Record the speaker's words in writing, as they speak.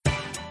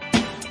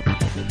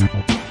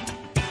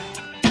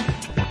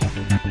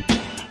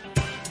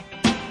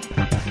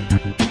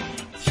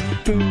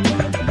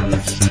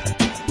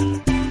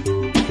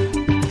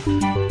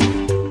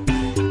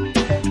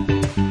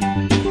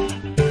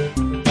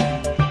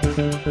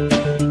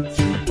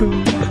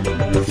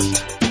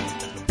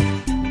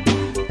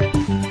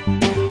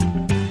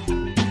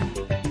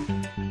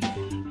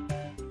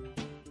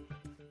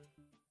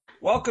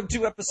Welcome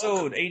to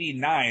episode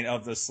 89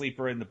 of the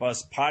Sleeper in the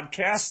Bus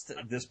podcast.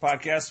 This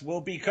podcast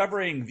will be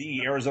covering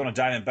the Arizona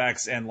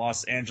Diamondbacks and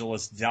Los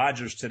Angeles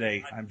Dodgers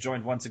today. I'm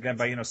joined once again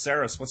by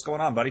Saris. What's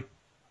going on, buddy?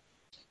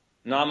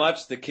 Not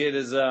much. The kid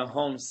is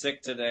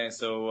homesick today,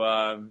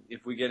 so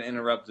if we get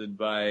interrupted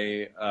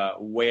by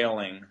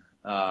wailing,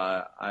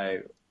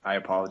 I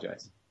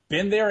apologize.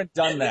 Been there and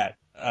done that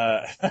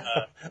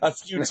a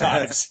few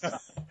times.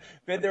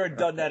 Been there and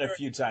done that a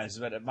few times.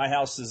 But my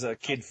house is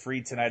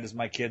kid-free tonight as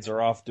my kids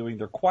are off doing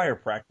their choir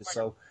practice,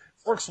 so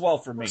works well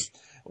for me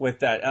with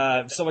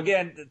that. So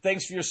again,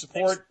 thanks for your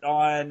support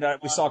on,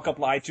 we saw a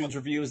couple of iTunes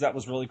reviews. That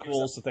was really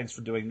cool. So thanks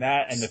for doing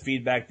that and the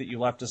feedback that you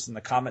left us in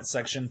the comment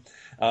section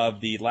of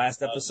the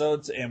last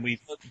episodes. And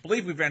we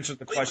believe we've answered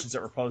the questions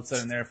that were posted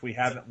in there. If we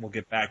haven't, we'll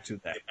get back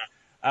to that.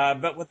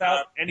 But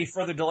without any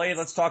further delay,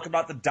 let's talk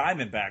about the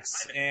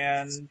Diamondbacks.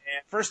 And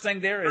first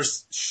thing there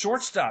is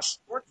shortstop.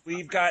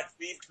 We've got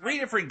three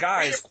different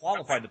guys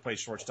qualified to play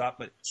shortstop,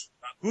 but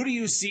who do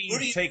you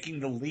see taking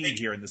the lead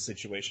here in this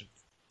situation?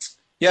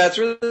 Yeah, it's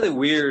really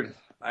weird.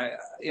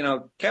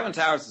 Kevin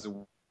Towers is a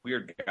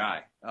weird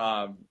guy.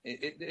 I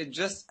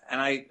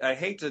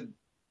hate to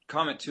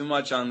comment too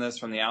much on this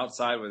from the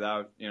outside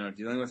without,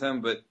 dealing with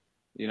him, but,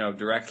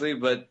 directly,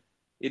 but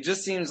it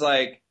just seems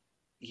like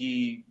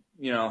he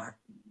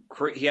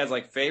has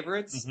like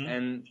favorites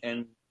and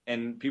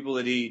people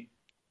that he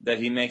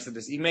makes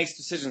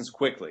decisions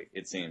quickly.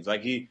 It seems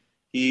like he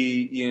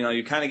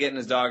you kind of get in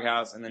his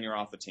doghouse and then you're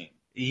off the team.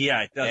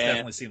 Yeah, it does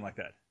definitely seem like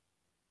that.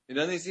 It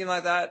doesn't seem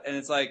like that, and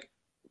it's like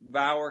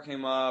Bauer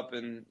came up,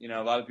 and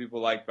a lot of people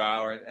like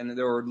Bauer, and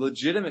there were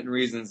legitimate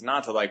reasons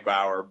not to like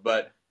Bauer,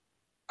 but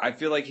I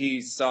feel like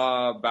he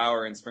saw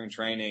Bauer in spring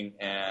training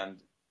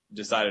and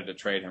decided to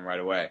trade him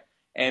right away.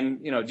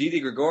 And Didi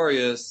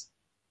Gregorius.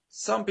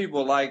 Some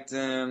people liked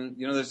him.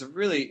 There's a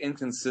really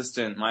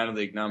inconsistent minor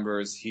league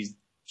numbers. He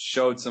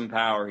showed some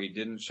power. He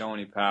didn't show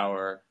any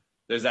power.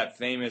 There's that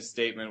famous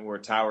statement where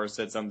Towers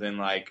said something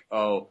like,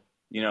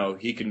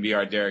 he can be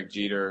our Derek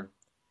Jeter.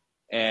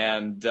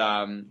 And,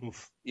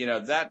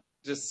 that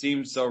just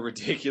seemed so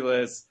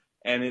ridiculous.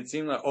 And it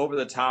seemed like over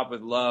the top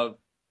with love.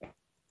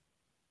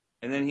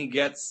 And then he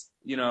gets,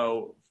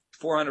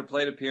 400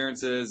 plate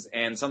appearances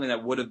and something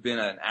that would have been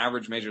an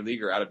average major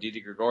leaguer out of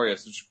Didi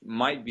Gregorius, which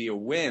might be a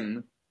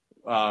win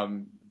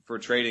for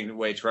trading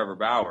away Trevor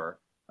Bauer,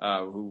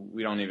 who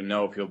we don't even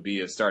know if he'll be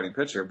a starting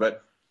pitcher.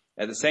 But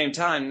at the same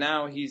time,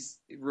 now he's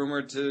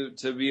rumored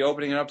to be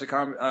opening it up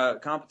to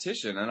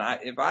competition. And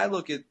if I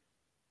look at,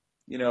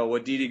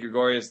 what Didi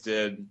Gregorius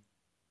did,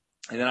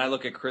 and then I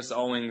look at Chris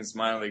Owings'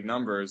 minor league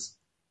numbers,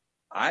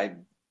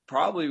 I'd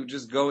probably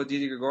just go with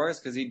Didi Gregorius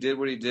because he did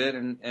what he did,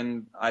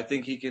 and I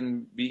think he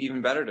can be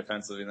even better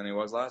defensively than he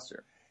was last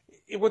year.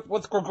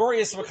 With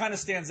Gregorius, what kind of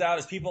stands out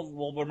is people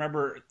will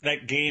remember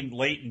that game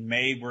late in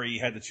May where he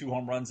had the 2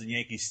 home runs in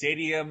Yankee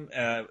Stadium.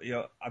 I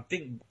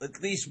think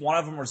at least one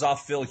of them was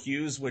off Phil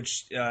Hughes,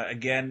 which,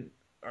 again,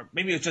 or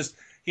maybe it was just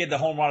he had the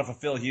home run off of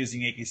Phil Hughes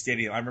in Yankee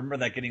Stadium. I remember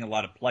that getting a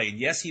lot of play. And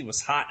yes, he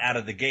was hot out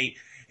of the gate,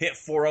 hit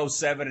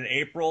 407 in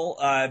April,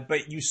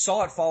 but you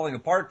saw it falling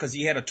apart because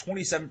he had a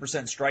 27%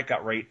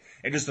 strikeout rate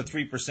and just a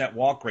 3%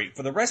 walk rate.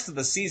 For the rest of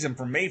the season,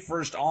 from May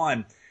 1st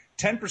on,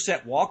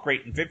 10% walk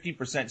rate and 15%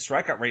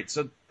 strikeout rate.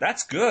 So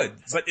that's good,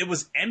 but it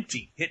was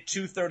empty. Hit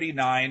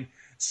 239,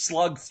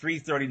 slugged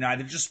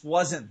 339. It just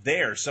wasn't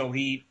there. So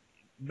he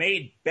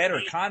made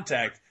better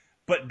contact,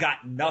 but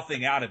got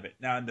nothing out of it.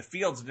 Now in the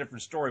field's a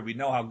different story. We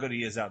know how good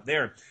he is out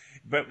there.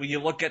 But when you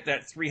look at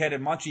that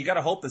three-headed monster, you got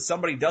to hope that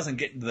somebody doesn't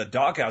get into the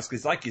doghouse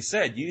because like you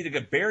said, you either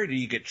get buried or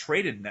you get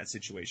traded in that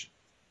situation.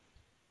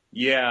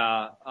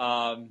 Yeah.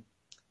 But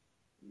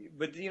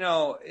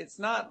it's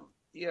not,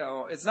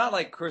 it's not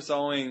like Chris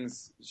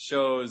Owings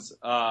shows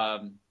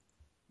the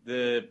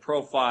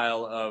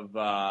profile of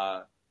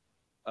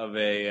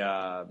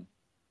a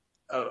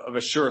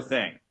sure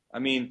thing. I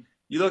mean,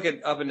 you look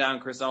at up and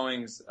down Chris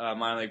Owings'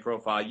 minor league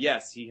profile.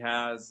 Yes, he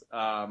has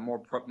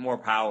more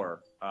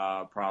power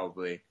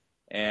probably,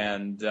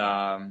 and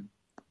I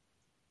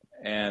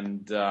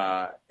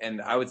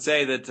would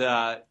say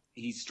that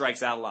he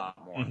strikes out a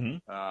lot more.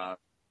 Mm-hmm.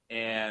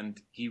 And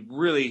he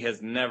really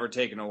has never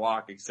taken a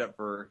walk except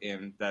for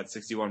in that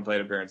 61 plate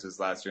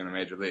appearances last year in the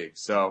major league.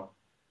 So,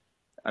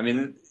 I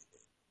mean,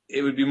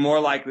 it would be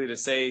more likely to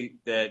say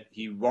that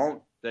he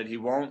won't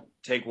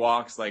take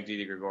walks like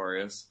Didi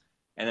Gregorius,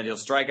 and that he'll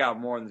strike out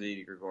more than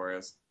Didi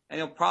Gregorius, and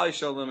he'll probably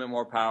show a little bit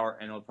more power,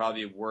 and he'll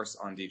probably be worse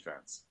on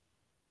defense.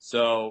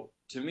 So,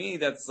 to me,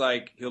 that's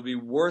like he'll be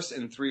worse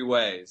in 3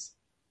 ways.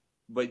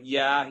 But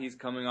yeah, he's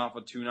coming off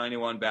a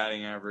 291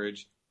 batting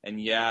average,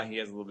 and yeah, he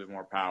has a little bit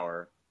more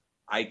power.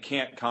 I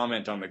can't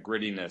comment on the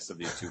grittiness of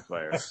these two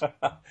players.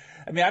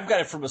 I mean, I've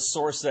got it from a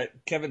source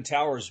that Kevin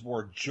Towers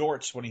wore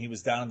jorts when he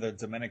was down in the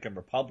Dominican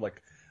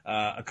Republic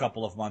a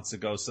couple of months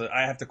ago. So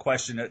I have to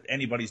question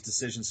anybody's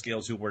decision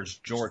skills who wears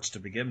jorts to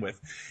begin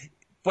with.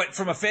 But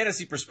from a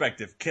fantasy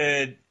perspective,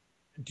 can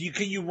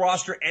you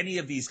roster any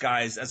of these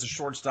guys as a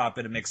shortstop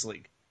in a mixed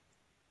league?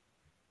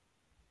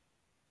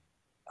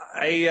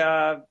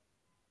 I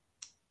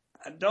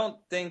don't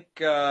think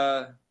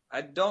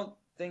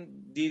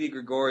Didi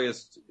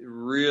Gregorius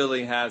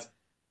really has.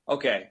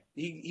 Okay,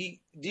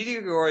 Didi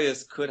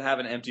Gregorius could have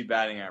an empty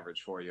batting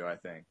average for you. I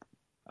think.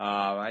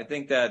 I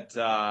think that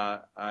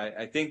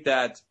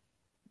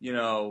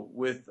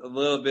with a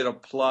little bit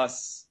of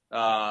plus,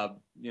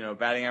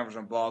 batting average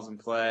on balls in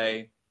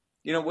play.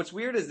 What's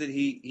weird is that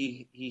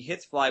he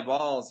hits fly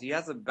balls. He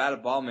has a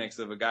batted ball mix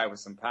of a guy with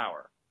some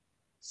power.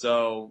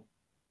 So,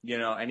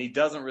 and he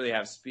doesn't really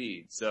have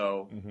speed.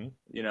 So,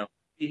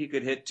 he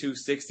could hit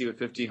 260 with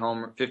 15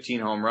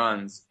 home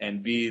runs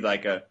and be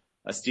like a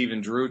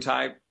Stephen Drew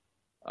type,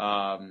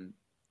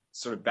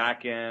 sort of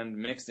back end,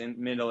 mixed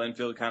in middle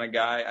infield kind of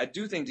guy. I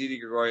do think Didi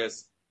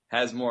Gregorius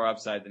has more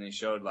upside than he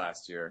showed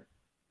last year.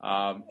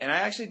 And I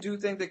actually do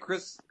think that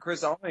Chris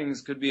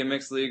Owings could be a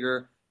mixed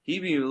leaguer.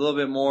 He'd be a little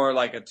bit more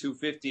like a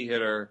 250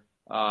 hitter,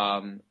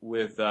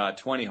 with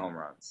 20 home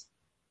runs.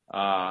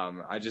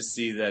 I just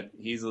see that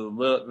he's a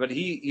little, but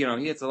he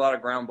hits a lot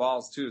of ground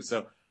balls too.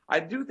 So I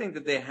do think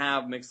that they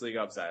have mixed league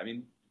upside. I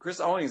mean, Chris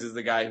Owings is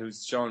the guy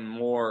who's shown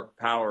more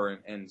power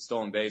and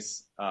stolen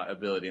base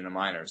ability in the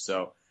minors.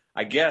 So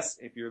I guess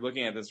if you're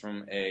looking at this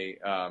from a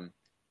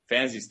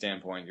fantasy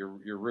standpoint,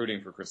 you're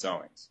rooting for Chris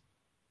Owings.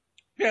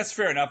 Yeah, it's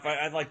fair enough.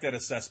 I like that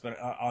assessment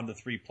on the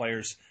three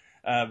players.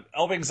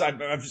 Owings,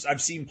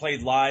 I've seen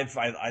played live.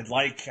 I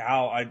like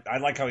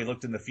how he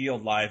looked in the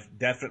field live,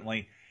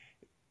 definitely.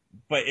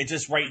 But it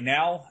just right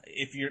now,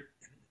 if you're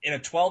in a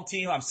 12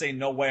 team, I'm saying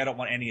no way. I don't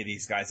want any of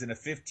these guys. In a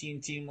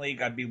 15 team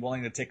league, I'd be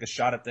willing to take a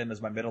shot at them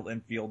as my middle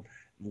infield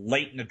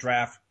late in the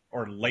draft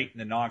or late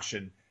in an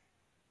auction.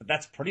 But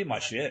that's pretty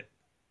much it.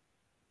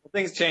 Well,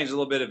 things change a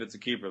little bit if it's a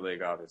keeper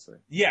league, obviously.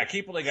 Yeah,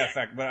 keeper league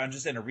effect, but I'm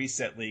just in a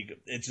reset league.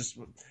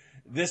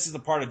 This is the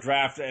part of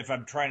draft. If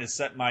I'm trying to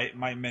set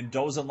my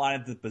Mendoza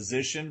line at the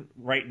position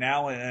right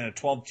now in a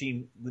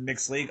 12-team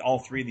mixed league, all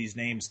three of these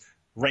names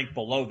rank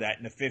below that.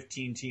 In a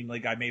 15-team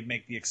league, I may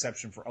make the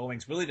exception for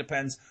Owings. Really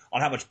depends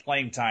on how much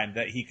playing time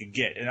that he could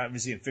get. And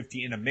obviously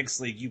in a mixed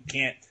league, you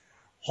can't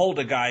hold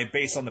a guy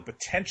based on the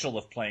potential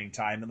of playing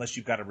time unless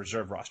you've got a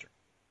reserve roster.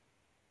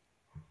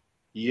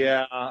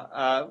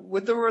 Yeah,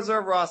 with the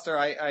reserve roster,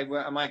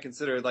 I might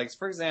consider, like,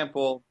 for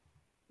example,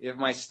 if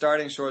my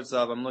starting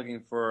shortstop, I'm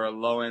looking for a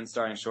low-end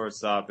starting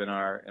shortstop in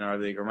our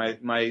league, or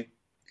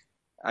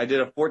I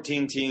did a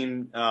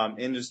 14-team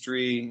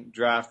industry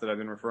draft that I've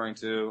been referring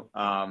to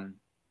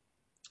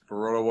for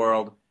Roto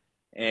World,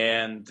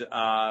 and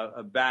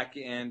a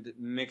back-end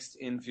mixed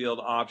infield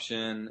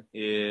option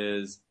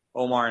is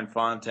Omar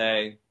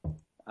Infante,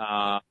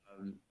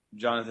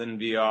 Jonathan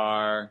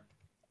VR.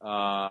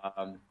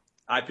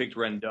 I picked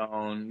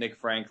Rendon, Nick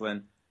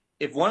Franklin.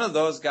 If one of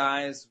those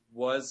guys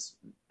was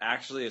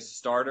actually a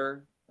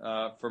starter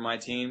for my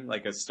team,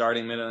 like a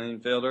starting middle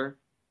infielder,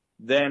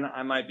 then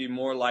I might be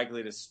more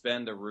likely to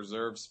spend a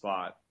reserve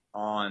spot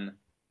on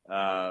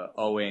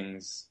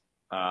Owings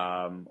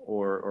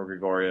or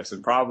Gregorius.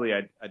 And probably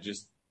I'd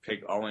just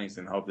pick Owings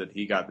and hope that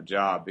he got the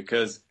job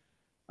because,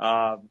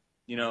 there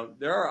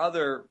are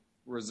other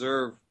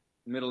reserve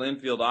middle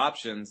infield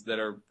options that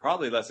are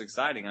probably less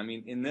exciting. I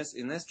mean, in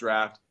this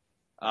draft,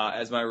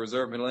 as my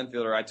reserve middle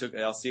infielder, I took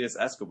Alcides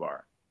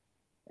Escobar.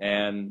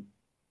 And,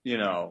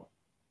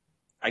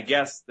 I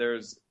guess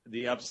there's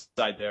the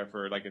upside there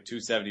for like a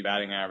 270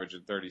 batting average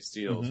and 30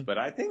 steals. Mm-hmm. But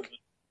I think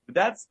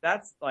that's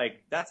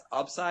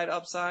upside.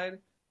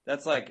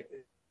 That's like,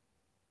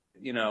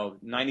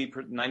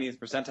 90th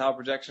percentile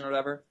projection or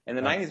whatever. And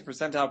the 90th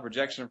percentile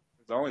projection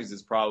always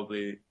is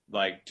probably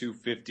like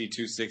 250,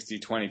 260,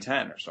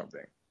 2010 or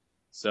something.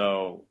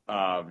 So,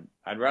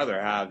 I'd rather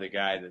have the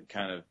guy that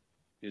kind of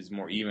is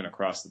more even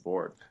across the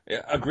board.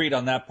 Yeah, agreed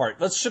on that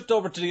part. Let's shift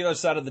over to the other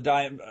side of the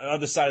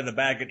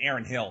bag and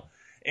Aaron Hill.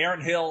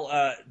 Aaron Hill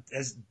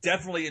has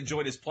definitely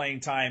enjoyed his playing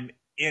time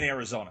in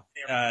Arizona.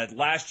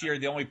 Last year,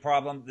 the only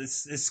problem,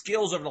 his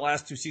skills over the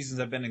last two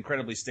seasons have been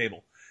incredibly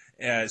stable.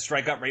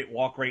 Strikeout rate,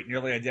 walk rate,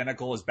 nearly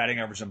identical. His batting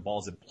average and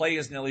balls in play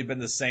has nearly been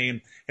the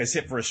same. Has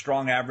hit for a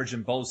strong average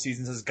in both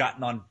seasons. Has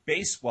gotten on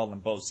base well in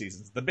both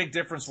seasons. The big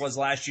difference was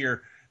last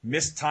year,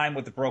 missed time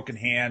with the broken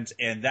hand,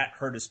 and that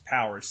hurt his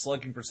power. His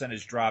slugging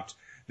percentage dropped.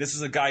 This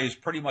is a guy who's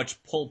pretty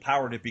much pull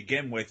power to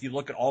begin with. You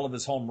look at all of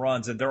his home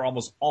runs, and they're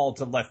almost all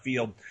to left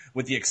field,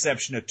 with the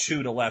exception of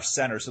 2 to left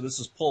center. So this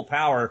is pull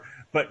power,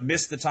 but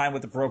missed the time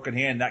with the broken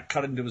hand. That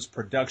cut into his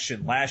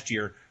production last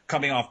year,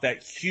 coming off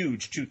that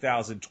huge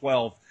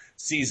 2012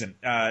 season.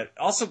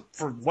 Also,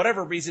 for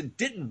whatever reason,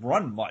 didn't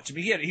run much. I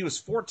mean, he was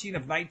 14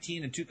 of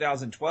 19 in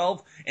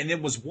 2012, and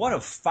then was 1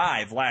 of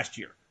 5 last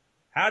year.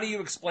 How do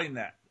you explain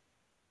that?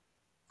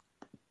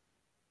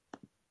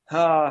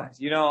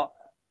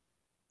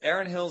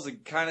 Aaron Hill's the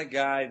kind of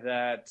guy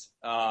that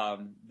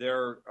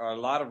there are a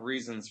lot of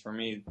reasons for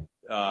me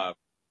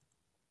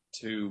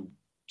to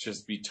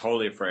just be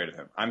totally afraid of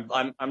him.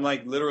 I'm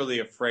like literally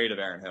afraid of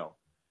Aaron Hill.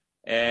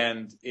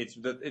 And it's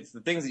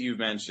the things that you've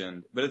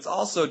mentioned, but it's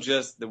also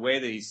just the way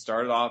that he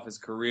started off his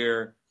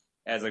career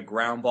as a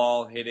ground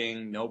ball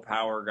hitting, no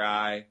power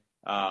guy,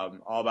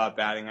 all about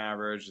batting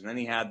average. And then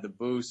he had the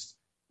boost,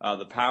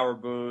 the power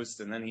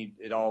boost, and then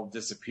it all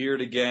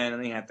disappeared again.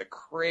 And then he had the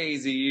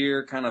crazy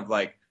year, kind of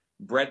like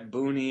Brett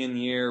Booney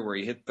year where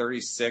he hit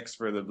 36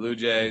 for the Blue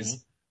Jays.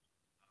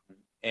 Mm-hmm.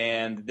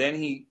 And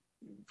then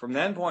from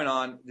that point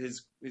on,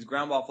 his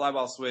ground ball, fly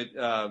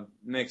ball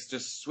mix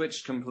just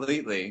switched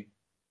completely.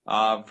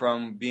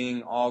 From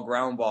being all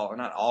ground ball, or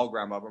not all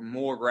ground ball, but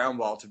more ground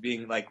ball, to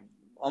being like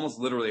almost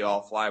literally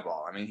all fly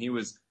ball. I mean, he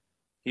was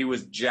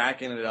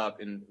jacking it up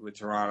with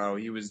Toronto.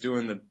 He was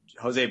doing the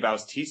Jose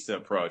Bautista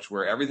approach,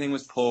 where everything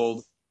was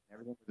pulled,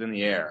 everything was in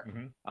the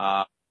air,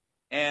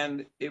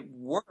 and it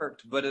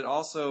worked. But it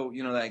also,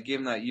 that gave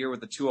him that year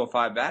with the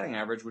 205 batting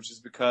average, which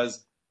is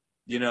because,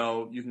 you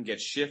can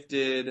get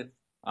shifted,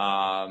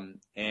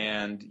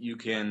 and you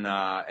can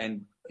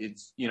and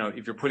it's,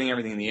 if you're putting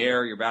everything in the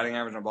air, your batting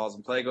average on balls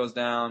in play goes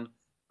down.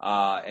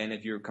 And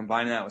if you're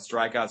combining that with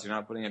strikeouts, you're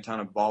not putting a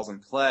ton of balls in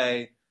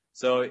play.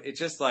 So it's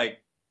just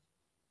like,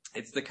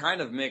 it's the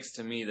kind of mix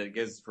to me that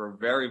gives for a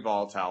very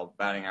volatile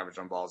batting average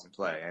on balls in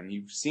play. And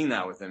you've seen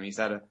that with him. He's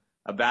had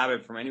a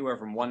BABIP from anywhere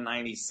from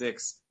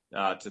 196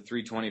 to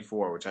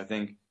 324, which I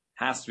think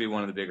has to be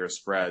one of the bigger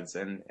spreads.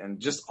 And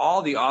just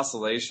all the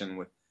oscillation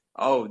with,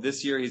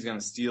 this year he's going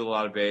to steal a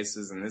lot of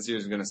bases, and this year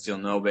he's going to steal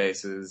no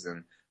bases,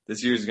 and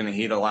this year he's going to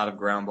hit a lot of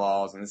ground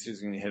balls, and this year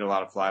he's going to hit a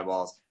lot of fly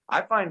balls.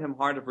 I find him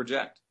hard to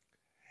project.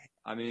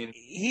 I mean,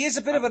 he is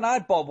a bit of an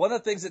oddball. One of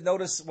the things that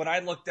noticed when I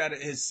looked at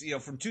it is,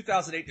 from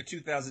 2008 to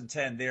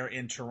 2010 there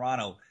in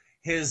Toronto,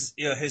 his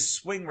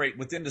swing rate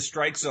within the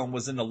strike zone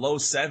was in the low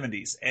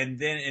 70s. And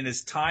then in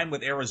his time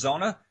with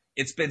Arizona,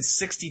 it's been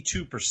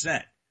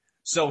 62%.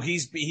 So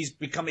he's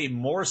become a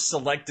more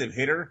selective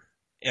hitter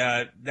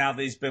now that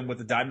he's been with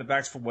the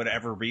Diamondbacks for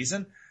whatever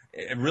reason.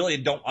 I really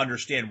don't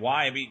understand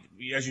why. I mean,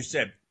 as you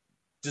said,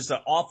 just an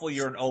awful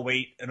year in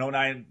 08, an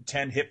 09,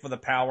 10 hit for the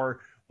power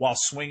while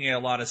swinging a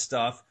lot of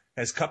stuff,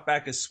 has cut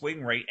back his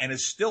swing rate, and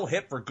is still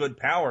hit for good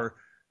power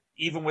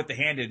even with the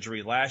hand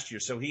injury last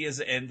year. So he is,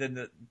 and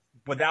then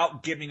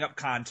without giving up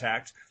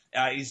contact,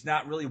 he's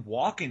not really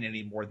walking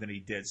any more than he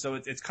did. So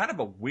it's kind of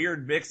a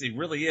weird mix. It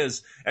really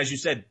is, as you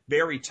said,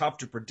 very tough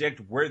to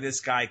predict where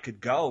this guy could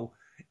go.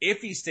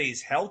 If he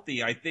stays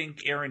healthy, I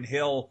think Aaron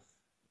Hill,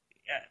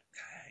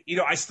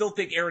 I still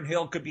think Aaron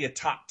Hill could be a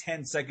top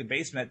 10 second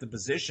baseman at the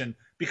position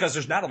because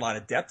there's not a lot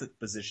of depth at the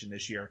position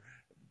this year.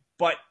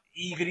 But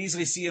you could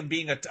easily see him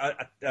being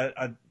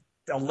a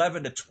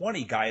 11 to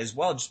 20 guy as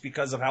well, just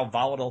because of how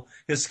volatile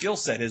his skill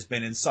set has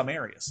been in some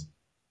areas.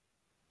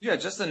 Yeah,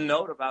 just a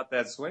note about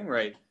that swing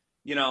rate.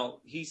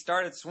 He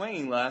started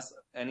swinging less,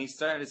 and he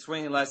started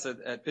swinging less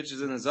at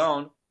pitches in the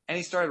zone, and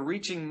he started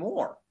reaching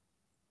more.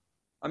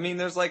 I mean,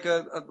 there's like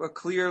a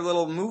clear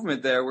little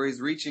movement there where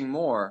he's reaching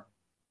more,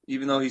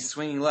 even though he's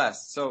swinging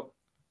less. So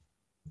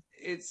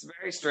it's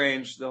very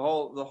strange. The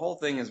whole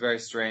thing is very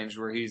strange,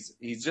 where he's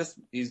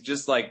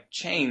just like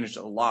changed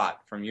a lot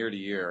from year to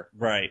year.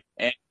 Right.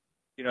 And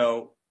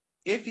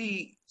if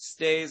he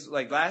stays,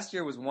 like last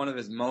year was one of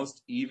his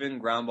most even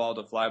ground ball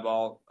to fly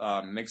ball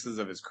mixes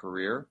of his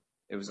career.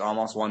 It was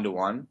almost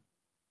 1-to-1.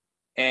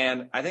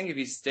 And I think if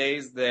he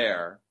stays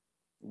there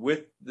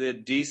with the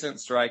decent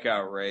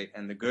strikeout rate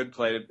and the good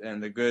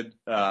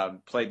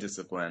play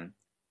discipline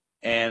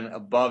and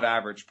above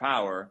average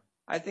power,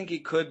 I think he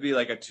could be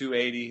like a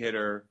 280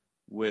 hitter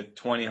with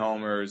 20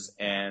 homers,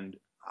 and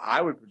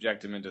I would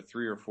project him into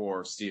 3 or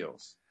 4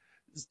 steals.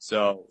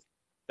 So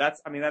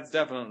that's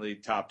definitely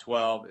top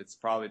 12. It's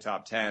probably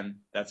top 10.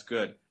 That's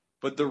good.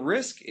 But the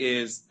risk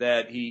is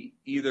that he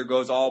either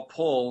goes all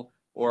pull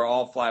or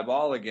all fly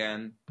ball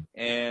again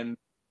and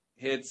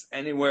hits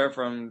anywhere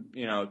from,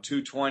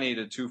 220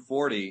 to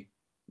 240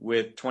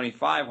 with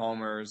 25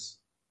 homers.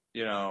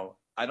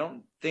 I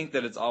don't think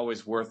that it's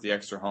always worth the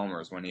extra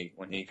homers when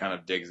he kind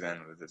of digs in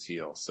with his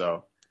heels.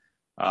 So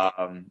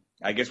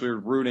I guess we were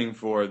rooting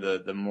for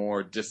the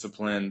more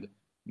disciplined,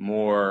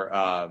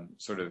 more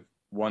sort of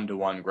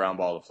 1-to-1 ground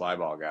ball to fly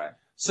ball guy.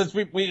 Since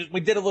we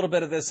did a little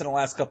bit of this in the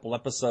last couple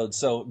episodes,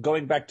 so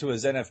going back to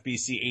his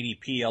NFBC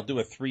ADP, I'll do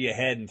a 3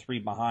 ahead and 3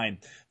 behind.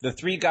 The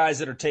 3 guys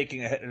that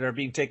are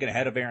being taken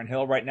ahead of Aaron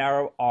Hill right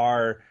now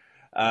are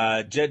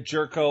Jedd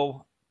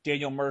Gyorko,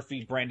 Daniel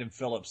Murphy, Brandon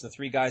Phillips. The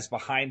 3 guys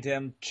behind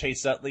him: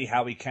 Chase Utley,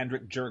 Howie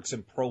Kendrick, Jerks,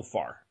 and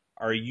Profar.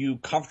 Are you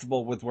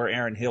comfortable with where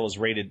Aaron Hill is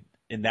rated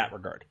in that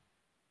regard?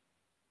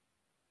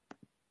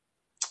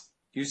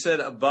 You said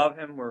above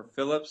him were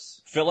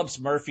Phillips,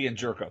 Murphy, and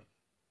Gyorko.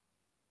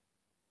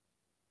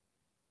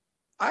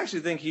 I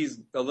actually think he's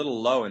a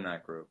little low in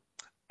that group.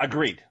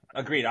 Agreed.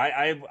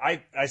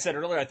 I said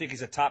earlier, I think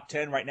he's a top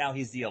 10. Right now,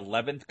 he's the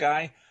 11th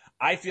guy.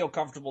 I feel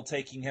comfortable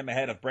taking him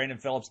ahead of Brandon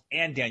Phillips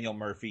and Daniel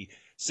Murphy,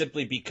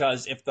 simply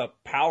because if the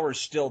power is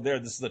still there,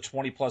 this is a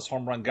 20-plus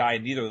home run guy,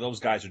 and neither of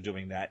those guys are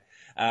doing that.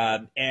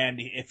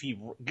 And if he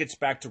gets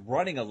back to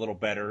running a little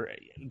better,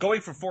 going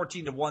from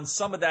 14-1,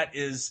 some of that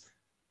is,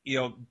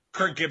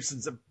 Kirk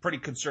Gibson's a pretty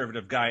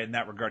conservative guy in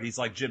that regard. He's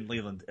like Jim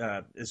Leyland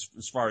as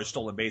far as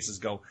stolen bases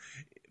go.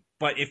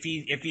 But if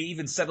he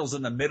even settles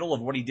in the middle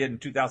of what he did in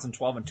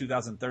 2012 and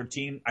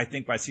 2013, I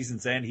think by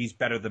season's end, he's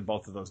better than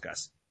both of those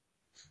guys.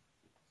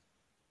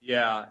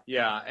 Yeah.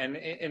 And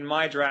in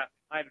my draft,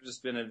 it might have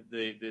just been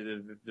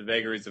the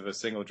vagaries of a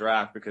single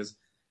draft, because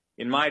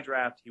in my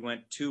draft, he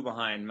went 2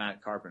 behind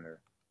Matt Carpenter.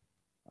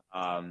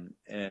 And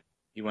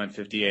he went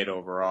 58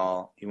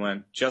 overall. He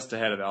went just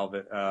ahead of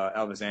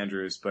Elvis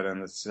Andrus, but on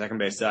the second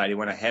base side, he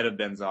went ahead of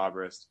Ben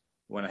Zobrist,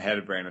 went ahead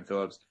of Brandon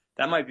Phillips.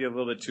 That might be a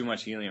little bit too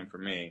much helium for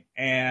me.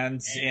 And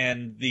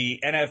in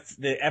the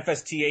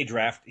FSTA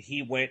draft,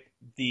 he went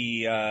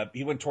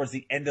towards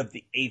the end of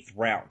the 8th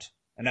round,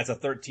 and that's a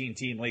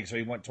 13-team league, so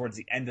he went towards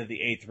the end of the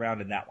 8th round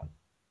in that one.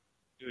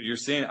 Dude, we're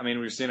seeing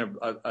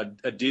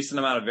a decent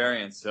amount of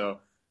variance, so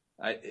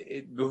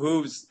it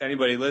behooves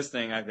anybody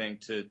listening, I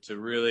think, to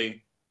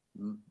really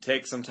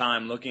take some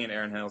time looking at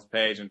Aaron Hill's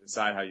page and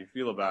decide how you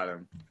feel about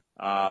him,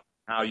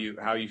 how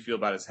you feel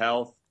about his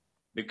health,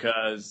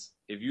 because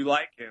if you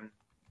like him,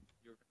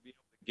 you're going to be able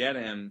to get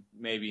him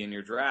maybe in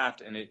your draft,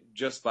 and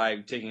just by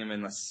taking him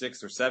in the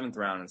 6th or 7th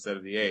round instead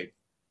of the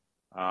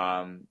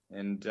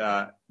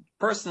 8th.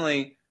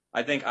 Personally,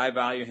 I think I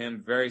value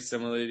him very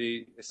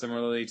similarly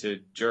to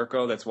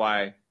Jerko. That's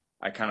why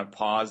I kind of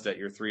paused at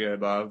your 3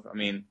 above. I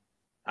mean,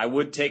 I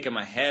would take him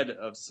ahead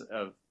of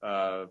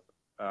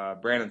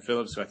Brandon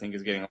Phillips, who I think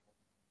is getting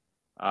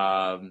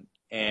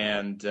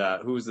and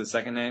who was the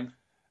second name?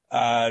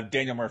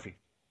 Daniel Murphy.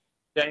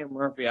 Daniel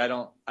Murphy, I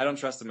don't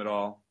trust him at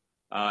all.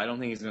 I don't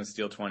think he's going to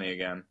steal 20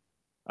 again.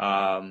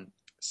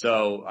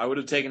 So I would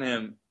have taken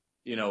him,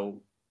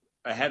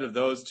 ahead of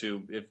those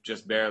 2, if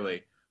just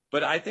barely.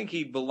 But I think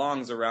he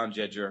belongs around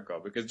Jedd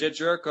Gyorko, because Jedd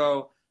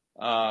Gyorko,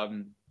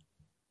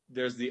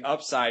 there's the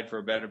upside for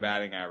a better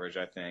batting average,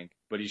 I think,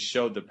 but he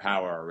showed the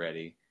power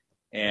already.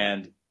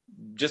 And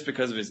just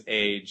because of his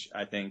age,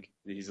 I think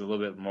he's a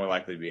little bit more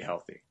likely to be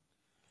healthy.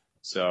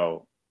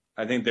 So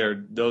I think they're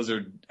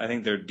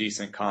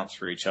decent comps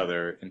for each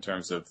other in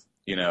terms of,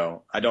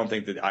 I don't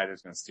think that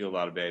either's going to steal a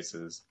lot of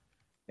bases,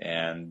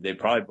 and they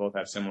probably both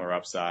have similar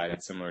upside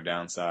and similar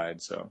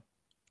downside. So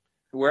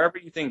wherever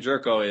you think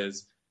Gyorko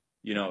is,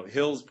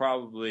 Hill's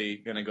probably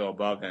going to go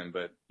above him,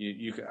 but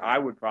I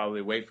would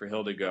probably wait for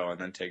Hill to go and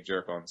then take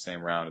Gyorko in the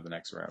same round or the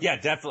next round. Yeah,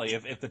 definitely.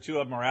 If the 2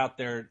 of them are out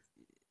there,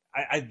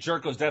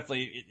 Jerko's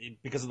definitely,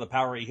 because of the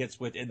power he hits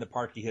with, in the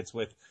park he hits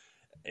with,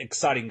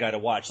 exciting guy to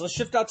watch. Let's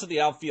shift out to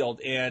the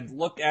outfield and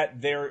look at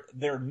their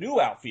new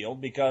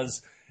outfield,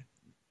 because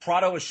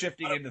Prado is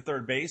shifting into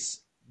third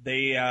base.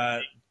 They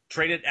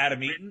traded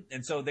Adam Eaton,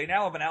 and so they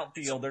now have an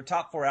outfield. Their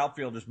top 4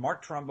 outfielders: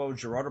 Mark Trumbo,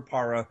 Gerardo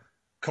Parra,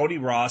 Cody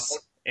Ross,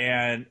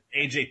 and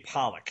A.J.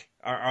 Pollock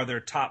are their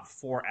top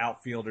 4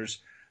 outfielders.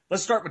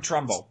 Let's start with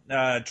Trumbo.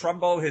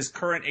 Trumbo, his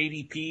current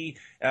ADP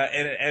at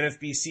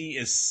NFBC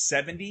is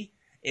 70.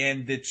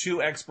 In the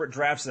 2 expert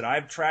drafts that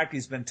I've tracked,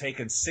 he's been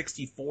taken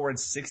 64 and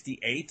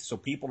 68, so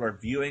people are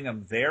viewing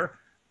him there.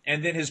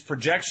 And then his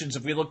projections,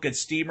 if we look at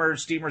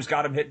Steamer's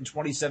got him hitting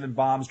 27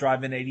 bombs,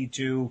 driving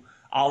 82.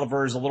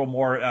 Oliver's a little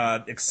more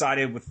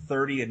excited with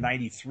 30 and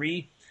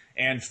 93.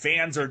 And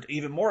fans are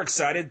even more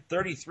excited,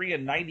 33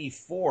 and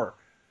 94.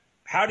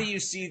 How do you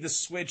see the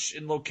switch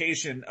in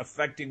location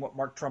affecting what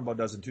Mark Trumbo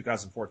does in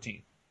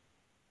 2014?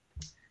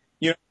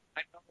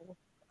 I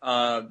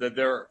know that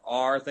there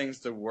are things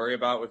to worry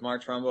about with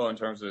Mark Trumbo in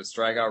terms of his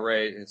strikeout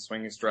rate, his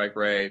swinging strike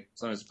rate,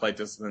 some of his plate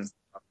discipline,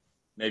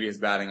 maybe his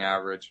batting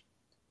average.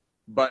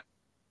 But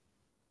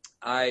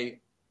at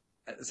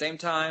the same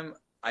time,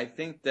 I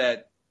think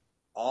that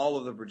all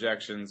of the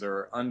projections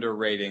are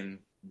underrating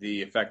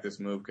the effect this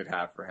move could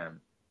have for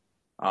him.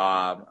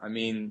 I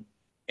mean,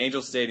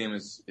 Angel Stadium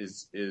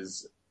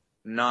is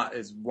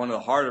one of the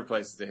harder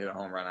places to hit a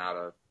home run out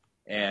of,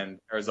 and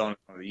Arizona is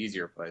one of the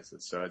easier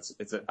places. So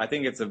I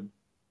think it's a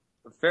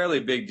fairly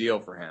big deal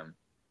for him.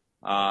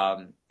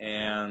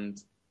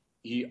 And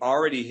he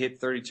already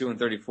hit 32 and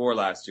 34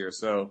 last year.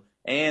 So,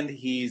 and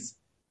he's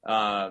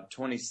 27.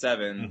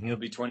 Mm-hmm. He'll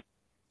be 20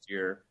 next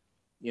year.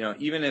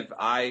 Even if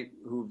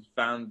who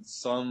found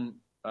some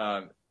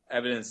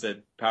evidence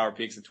that power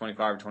peaks at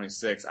 25 or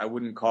 26, I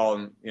wouldn't call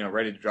him,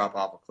 ready to drop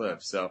off a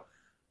cliff. So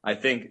I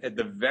think at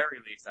the very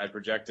least, I'd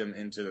project him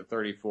into the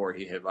 34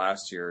 he hit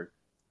last year,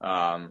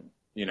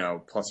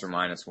 plus or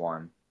minus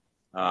 1.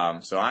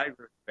 So I agree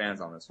with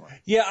fans on this one.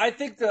 Yeah, I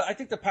think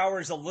the power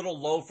is a little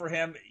low for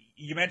him.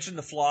 You mentioned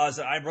the flaws.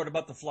 I wrote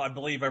about the flaw. I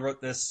believe I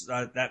wrote this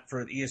that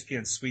for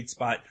ESPN Sweet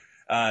Spot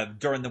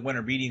during the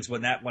winter meetings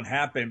when that one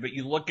happened. But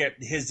you look at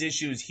his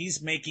issues.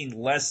 He's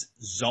making less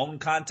zone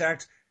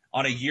contact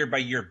on a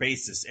year-by-year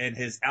basis, and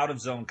his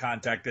out-of-zone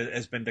contact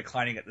has been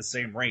declining at the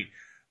same rate.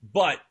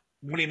 But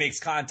when he makes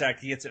contact,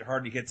 he hits it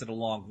hard, he hits it a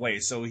long way.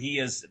 So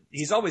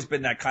he's always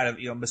been that kind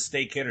of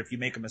mistake hitter. If you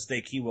make a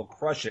mistake, he will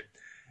crush it.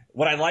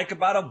 What I like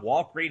about him,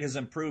 walk rate has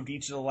improved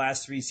each of the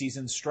last 3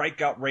 seasons.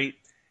 Strikeout rate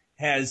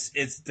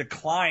it's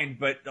declined,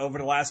 but over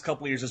the last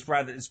couple of years,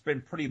 it's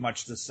been pretty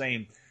much the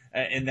same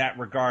in that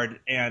regard.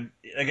 And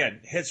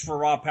again, hits for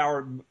raw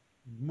power,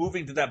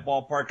 moving to that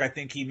ballpark, I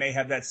think he may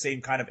have that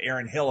same kind of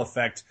Aaron Hill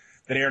effect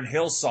that Aaron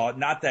Hill saw.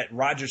 Not that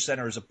Rogers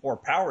Center is a poor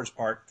Powers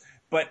park,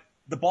 but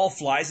the ball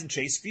flies in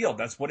Chase Field.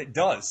 That's what it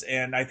does.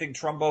 And I think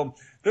Trumbo,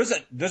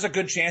 there's a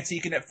good chance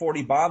he can hit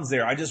 40 bombs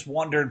there. I just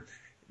wondered,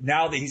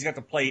 now that he's got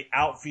to play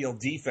outfield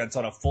defense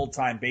on a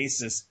full-time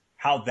basis,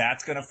 how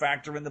that's going to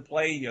factor into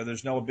play.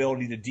 There's no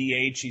ability to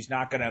DH. He's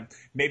not going to,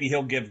 maybe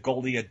he'll give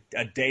Goldie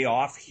a day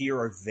off here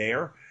or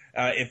there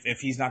if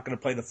he's not going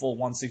to play the full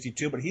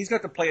 162, but he's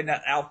got to play in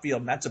that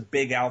outfield, and that's a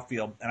big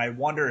outfield. And I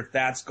wonder if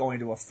that's going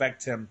to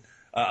affect him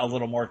a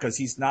little more, because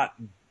he's not,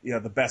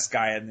 the best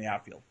guy in the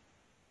outfield.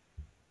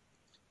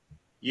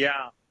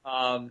 Yeah,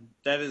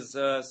 that is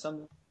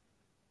something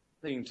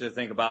to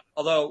think about.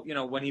 Although,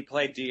 when he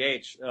played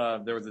DH,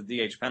 there was a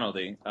DH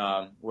penalty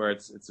where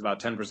it's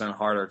about 10%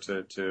 harder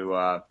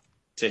to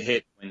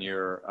hit when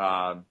you're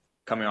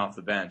coming off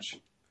the bench.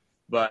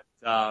 But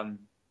I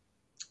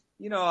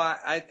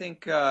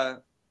think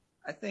the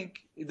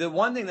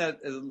one thing that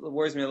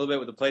worries me a little bit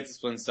with the plate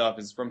discipline stuff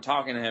is, from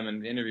talking to him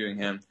and interviewing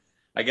him,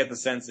 I get the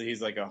sense that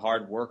he's like a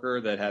hard worker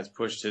that has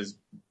pushed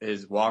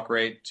his walk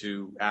rate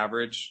to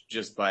average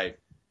just by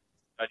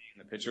studying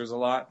the pitchers a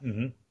lot.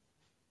 Mm-hmm.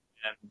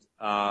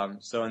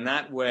 And so in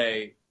that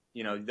way,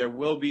 there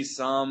will be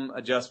some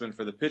adjustment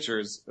for the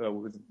pitchers,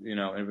 with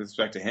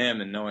respect to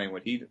him and knowing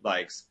what he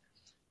likes.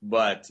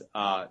 But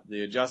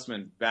the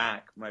adjustment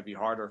back might be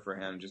harder for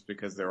him just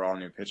because they're all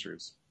new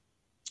pitchers.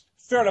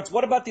 Fair enough.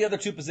 What about the other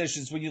two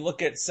positions? When you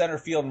look at center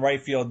field and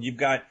right field, you've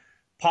got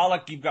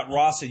Pollock, you've got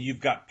Ross, and you've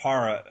got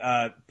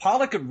Parra.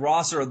 Pollock and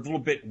Ross are a little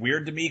bit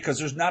weird to me because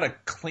there's not a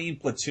clean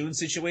platoon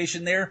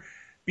situation there.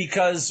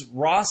 Because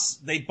Ross,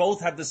 they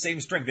both have the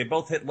same strength. They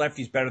both hit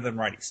lefties better than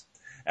righties.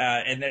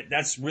 And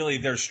that's really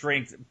their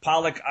strength.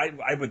 Pollock,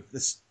 I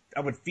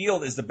would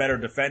feel is the better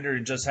defender,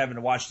 and just having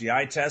to watch the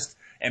eye test.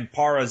 And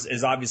Parra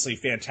is obviously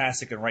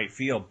fantastic in right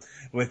field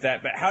with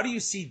that. But how do you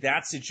see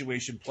that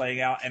situation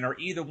playing out? And are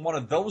either one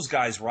of those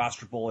guys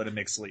rosterable in a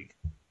mixed league?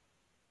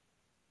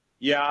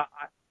 Yeah,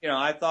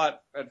 I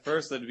thought at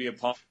first that'd be a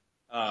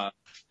Pollock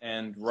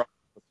and Ross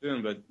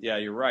platoon, but yeah,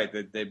 you're right.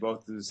 They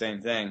both do the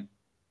same thing.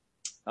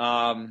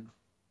 I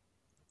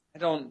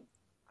don't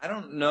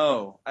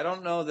know. I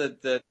don't know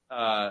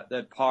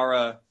that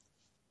Parra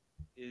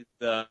is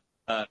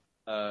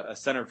a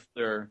center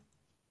fielder,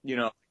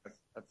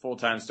 a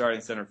full-time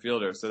starting center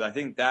fielder. So I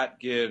think that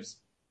gives.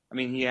 I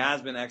mean, he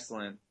has been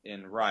excellent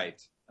in right,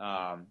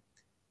 and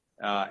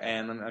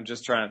I'm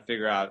just trying to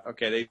figure out.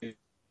 Okay,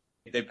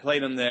 they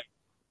played him there,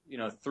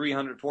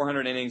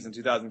 400 innings in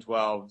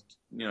 2012,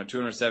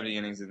 270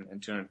 innings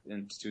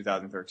in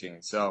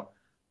 2013. So.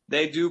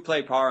 They do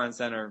play Parra in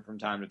center from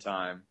time to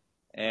time,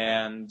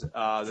 and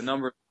the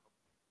number,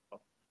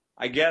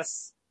 I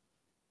guess,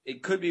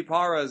 it could be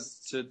Parra's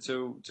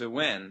to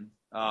win.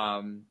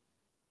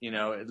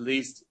 At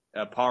least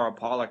a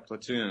Parra-Pollock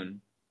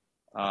platoon,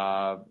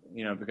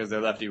 because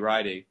they're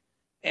lefty-righty,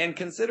 and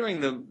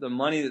considering the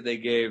money that they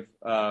gave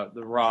the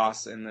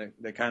Ross and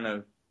the kind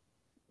of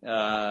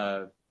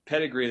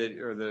pedigree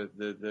or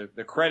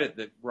the credit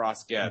that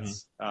Ross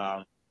gets,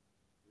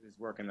 his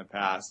work in the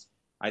past,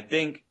 I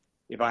think.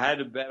 If I had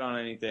to bet on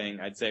anything,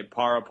 I'd say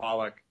Parra,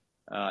 Pollock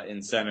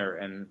in center,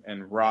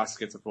 and Ross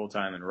gets a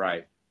full-time in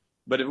right.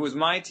 But if it was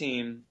my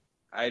team,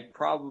 I'd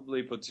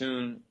probably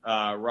platoon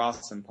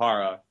Ross and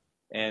Parra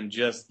and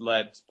just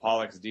let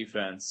Pollock's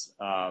defense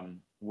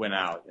win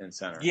out in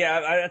center.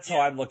 Yeah, that's how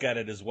I look at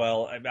it as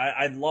well.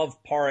 I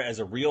love Parra as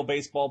a real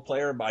baseball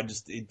player, but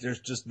there's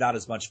just not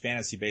as much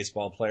fantasy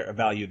baseball player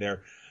value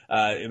there.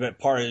 But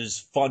Parra is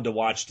fun to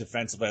watch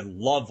defensively. I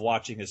love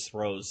watching his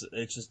throws.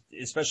 It's just,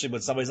 especially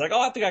when somebody's like,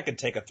 I think I could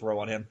take a throw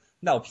on him.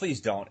 No,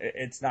 please don't.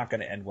 It's not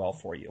going to end well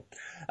for you.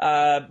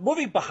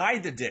 Moving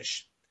behind the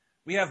dish,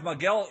 we have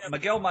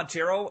Miguel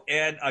Montero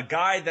and a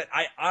guy that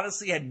I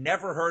honestly had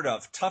never heard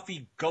of,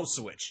 Tuffy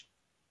Gosewich.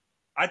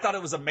 I thought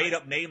it was a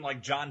made-up name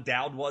like John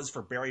Dowd was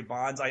for Barry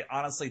Bonds. I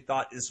honestly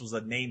thought this was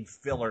a name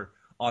filler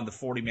on the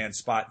 40-man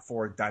spot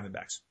for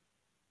Diamondbacks.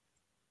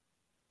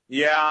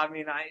 Yeah, I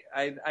mean,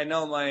 I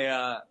know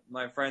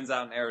my friends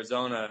out in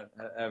Arizona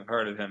have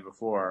heard of him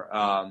before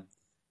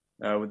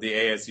with the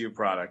ASU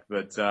product,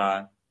 but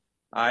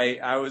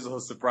I was a little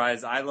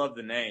surprised. I love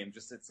the name,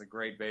 just it's a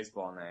great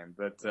baseball name.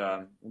 But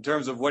in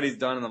terms of what he's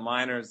done in the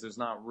minors, there's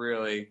not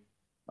really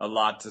a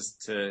lot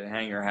to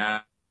hang your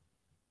hat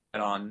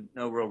on.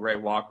 No real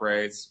great walk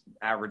rates,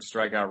 average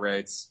strikeout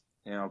rates,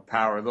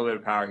 power, a little bit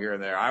of power here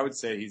and there. I would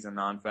say he's a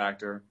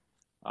non-factor.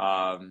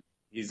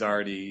 He's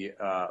already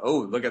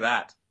look at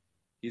that.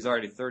 He's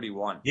already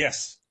 31.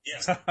 Yes.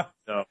 So,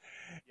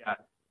 yeah,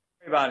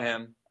 about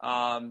him.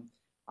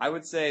 I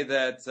would say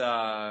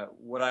that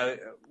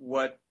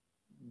what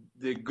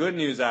the good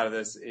news out of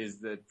this is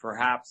that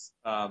perhaps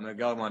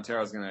Miguel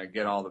Montero is going to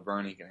get all the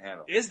burn he can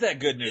handle. Is that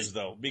good news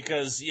though?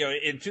 Because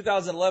in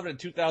 2011 and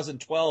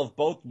 2012,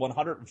 both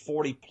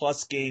 140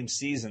 plus game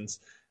seasons.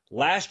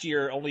 Last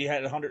year only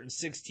had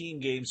 116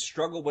 games,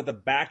 struggled with a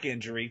back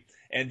injury,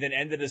 and then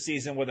ended the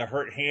season with a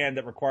hurt hand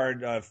that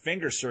required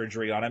finger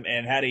surgery on him,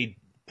 and had a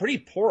pretty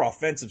poor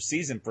offensive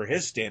season for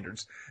his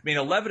standards. I mean,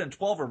 11 and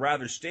 12 are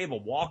rather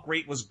stable. Walk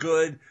rate was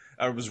good,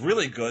 was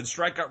really good.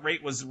 Strikeout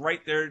rate was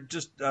right there,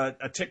 just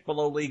a tick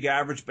below league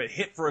average, but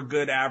hit for a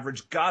good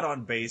average, got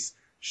on base,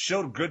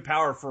 showed good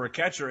power for a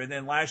catcher, and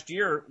then last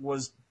year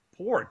was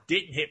poor,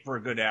 didn't hit for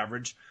a good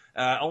average.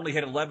 Only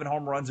hit 11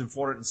 home runs in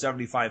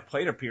 475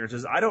 plate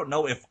appearances. I don't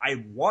know if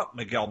I want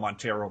Miguel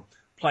Montero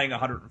playing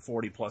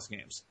 140 plus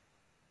games.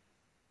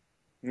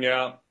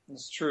 Yeah,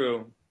 it's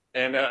true.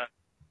 And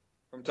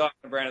from talking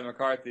to Brandon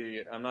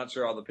McCarthy, I'm not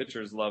sure all the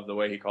pitchers love the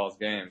way he calls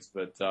games,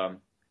 but yeah,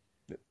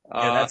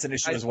 that's an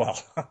issue as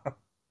well.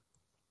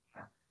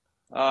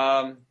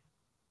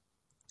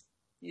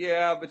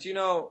 Yeah, but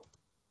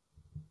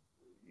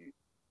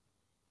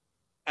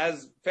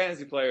as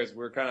fantasy players,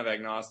 we're kind of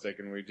agnostic,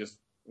 and we just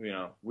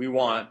we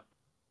want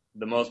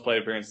the most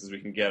plate appearances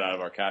we can get out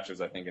of our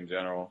catchers, I think, in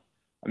general.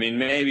 I mean,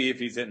 maybe if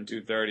he's hitting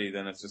 230,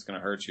 then it's just going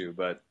to hurt you.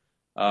 But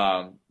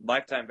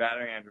lifetime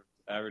batting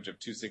average of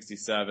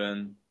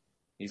 267.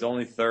 He's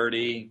only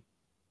 30.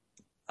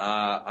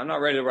 I'm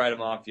not ready to write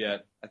him off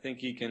yet. I think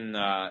he can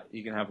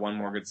have one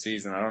more good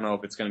season. I don't know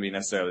if it's going to be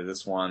necessarily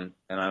this one,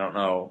 and I don't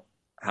know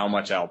how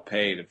much I'll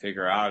pay to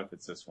figure out if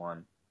it's this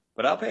one.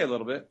 But I'll pay a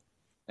little bit,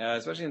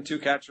 especially in 2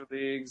 catcher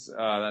leagues,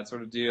 that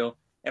sort of deal.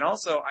 And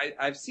also,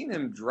 I've seen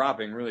him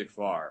dropping really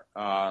far.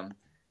 And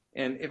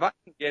if I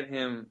can get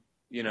him,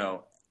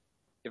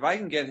 if I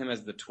can get him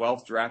as the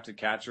 12th drafted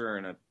catcher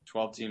in a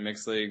 12-team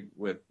mixed league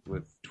with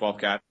 12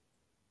 catchers,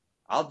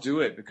 I'll do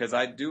it, because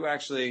I do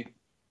actually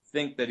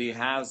think that he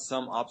has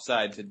some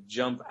upside to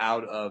jump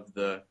out of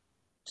the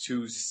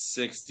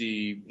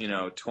 260,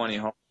 20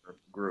 homer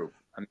group.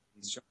 I mean,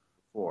 he's shown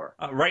before.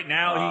 Right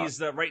now, he's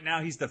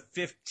the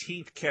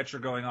 15th catcher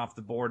going off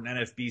the board in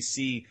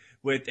NFBC,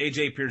 with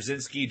AJ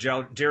Pierzynski,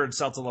 Jared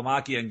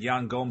Saltalamacchia, and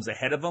Yan Gomes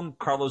ahead of him.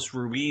 Carlos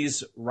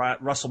Ruiz,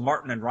 Russell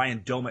Martin, and Ryan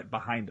Domet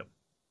behind him.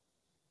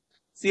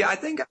 See, I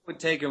think I would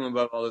take him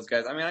above all those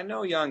guys. I mean, I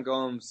know Yan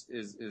Gomes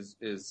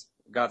is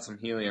got some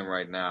helium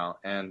right now,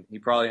 and he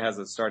probably has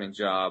a starting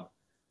job.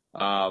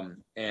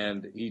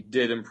 And he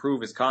did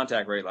improve his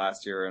contact rate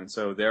last year, and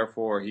so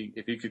therefore,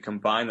 if he could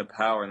combine the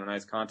power and the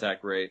nice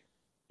contact rate,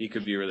 he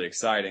could be really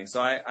exciting.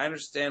 So I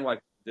understand why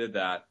people did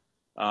that.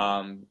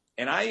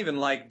 And I even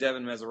like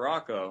Devin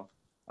Mesoraco,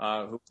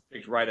 who was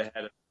picked right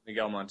ahead of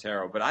Miguel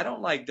Montero. But I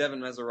don't like Devin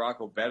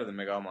Mesoraco better than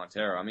Miguel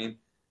Montero. I mean,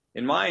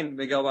 in mine,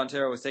 Miguel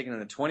Montero was taken in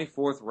the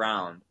 24th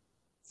round,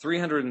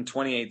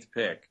 328th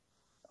pick,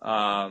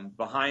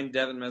 behind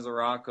Devin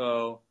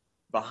Mesoraco,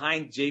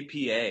 behind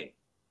JPA.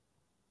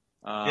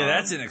 Yeah,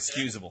 that's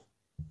inexcusable.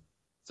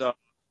 So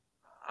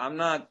I'm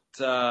not.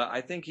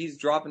 I think he's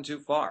dropping too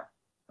far.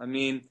 I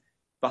mean,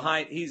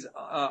 he's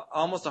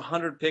almost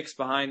 100 picks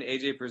behind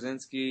AJ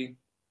Pierzynski.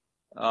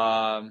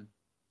 I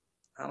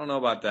don't know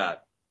about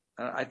that.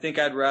 I think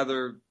I'd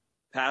rather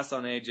pass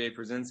on AJ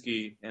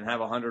Pierzynski and have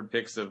 100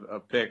 picks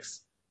of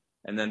picks,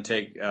 and then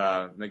take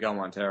Miguel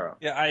Montero.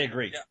 Yeah, I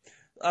agree. Yeah.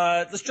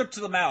 Let's jump to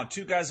the mound.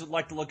 2 guys would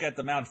like to look at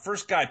the mound.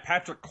 First guy,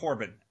 Patrick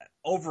Corbin.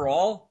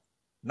 Overall,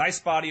 nice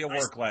body of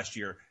work last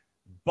year.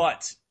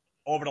 But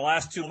over the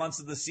last 2 months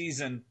of the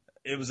season,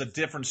 it was a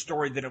different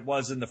story than it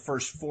was in the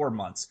first 4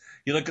 months.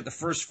 You look at the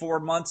first 4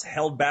 months,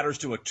 held batters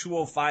to a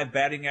 205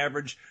 batting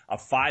average, a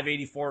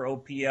 584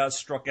 OPS,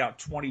 struck out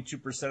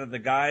 22% of the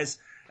guys,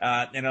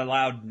 and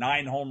allowed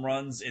 9 home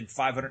runs in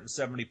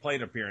 570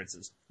 plate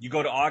appearances. You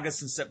go to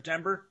August and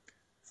September,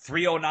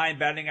 309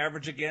 batting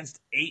average against,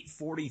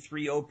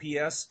 843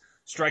 OPS,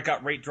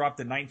 strikeout rate dropped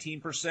to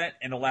 19%,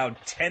 and allowed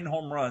 10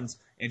 home runs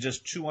in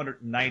just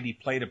 290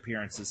 plate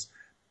appearances.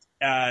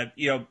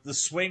 The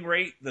swing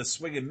rate, the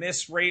swing and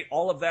miss rate,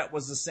 all of that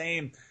was the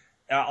same.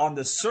 On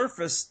the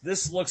surface,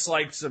 this looks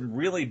like some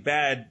really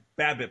bad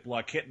BABIP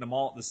luck hitting them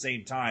all at the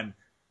same time.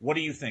 What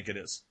do you think it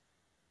is?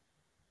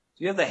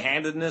 Do you have the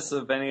handedness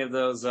of any of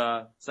those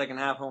second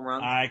half home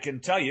runs? I can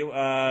tell you.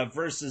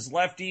 Versus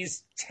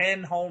lefties,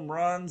 10 home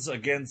runs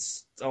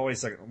against. Oh, wait a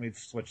second. Let me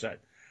switch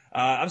that.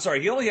 I'm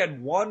sorry. He only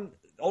had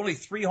only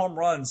 3 home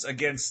runs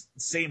against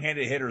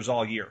same-handed hitters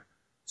all year.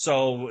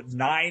 So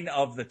 9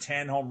 of the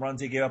 10 home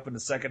runs he gave up in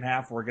the second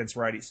half were against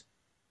righties.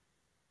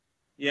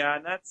 Yeah,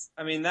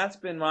 and that's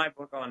been my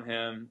book on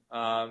him.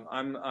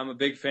 I'm a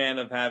big fan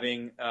of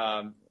having.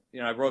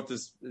 I wrote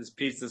this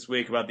piece this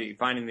week about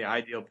finding the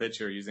ideal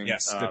pitcher using.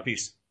 Yes, good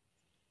piece.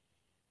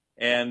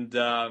 And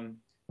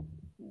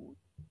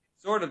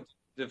sort of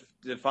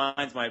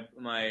defines my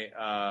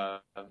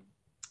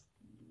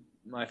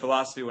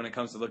philosophy when it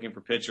comes to looking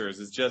for pitchers.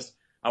 Is just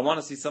I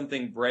want to see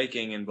something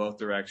breaking in both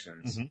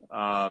directions.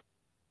 Mm-hmm.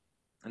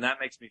 And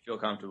that makes me feel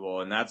comfortable.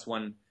 And that's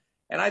when,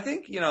 and I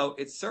think,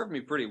 it served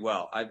me pretty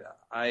well.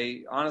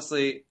 I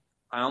honestly,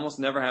 I almost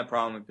never had a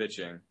problem with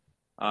pitching.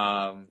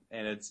 And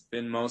it's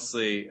been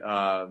mostly,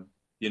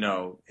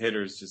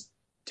 hitters just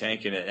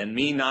tanking it. And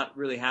me not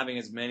really having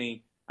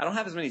I don't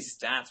have as many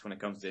stats when it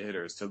comes to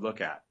hitters to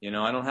look at.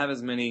 I don't have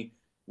as many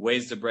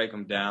ways to break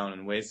them down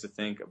and ways to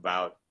think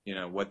about,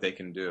 what they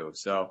can do.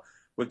 So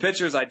with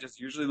pitchers, I just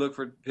usually look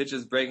for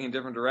pitches breaking in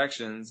different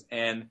directions.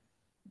 And,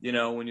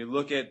 when you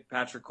look at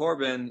Patrick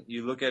Corbin,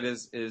 you look at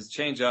his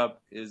changeup,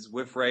 his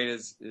whiff rate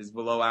is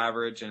below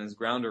average and his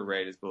grounder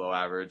rate is below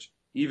average,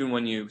 even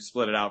when you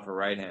split it out for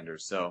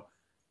right-handers. So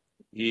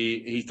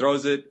he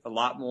throws it a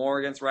lot more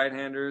against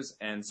right-handers,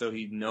 and so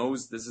he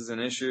knows this is an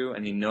issue,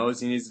 and he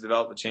knows he needs to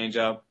develop a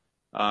changeup.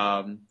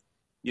 And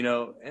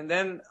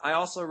then I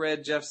also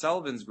read Jeff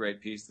Sullivan's great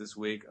piece this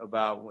week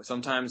about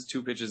sometimes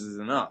 2 pitches is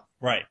enough.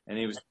 Right. And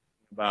he was talking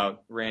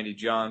about Randy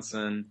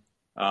Johnson.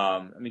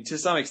 To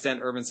some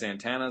extent, Urban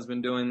Santana has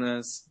been doing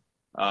this.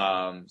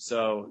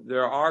 So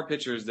there are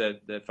pitchers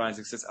that find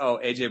success. Oh,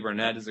 A.J.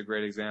 Burnett is a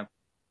great example.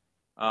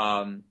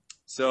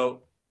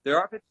 So there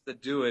are pitchers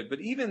that do it.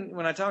 But even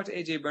when I talked to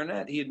A.J.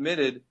 Burnett, he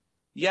admitted,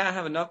 yeah, I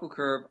have a knuckle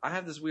curve. I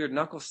have this weird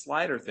knuckle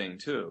slider thing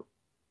too.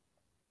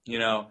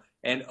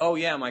 And oh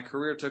yeah, my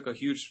career took a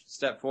huge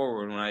step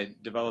forward when I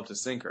developed a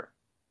sinker.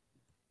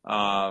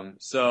 Even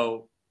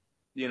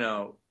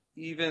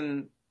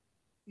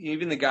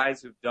the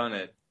guys who've done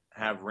it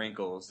have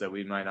wrinkles that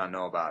we might not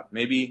know about.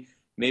 Maybe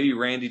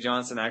Randy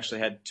Johnson actually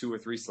had 2 or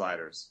 3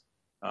 sliders,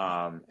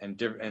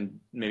 and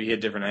maybe he had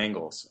different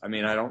angles. I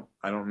don't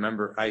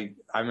remember. I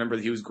remember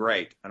that he was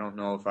great. I don't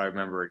know if I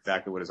remember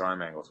exactly what his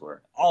arm angles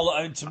were.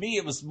 To me,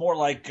 it was more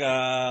like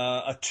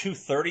a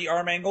 230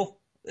 arm angle.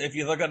 If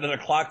you look under the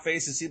clock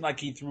face, it seemed like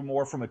he threw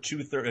more from a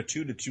 2 to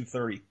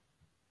 230.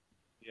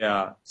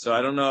 Yeah, so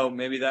I don't know.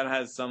 Maybe that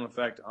has some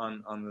effect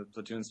on the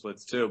platoon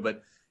splits too.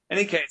 But in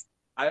any case,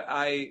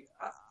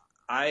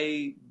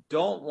 I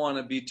don't want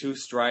to be too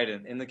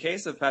strident. In the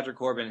case of Patrick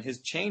Corbin,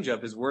 his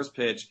changeup, his worst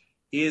pitch,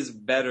 is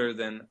better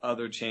than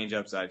other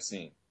changeups I've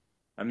seen.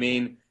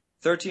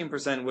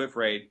 13% whiff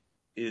rate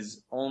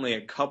is only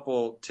a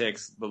couple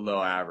ticks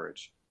below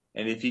average.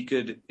 And if he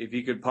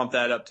could pump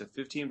that up to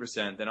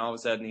 15%, then all of a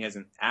sudden he has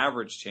an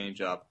average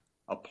changeup,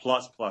 a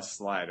plus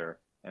slider,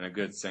 and a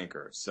good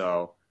sinker.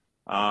 So,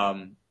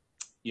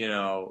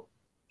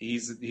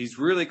 he's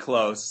really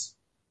close.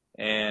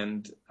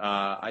 And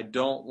I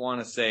don't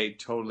want to say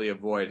totally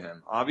avoid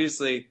him.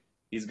 Obviously,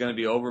 he's going to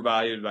be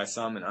overvalued by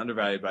some and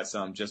undervalued by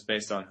some just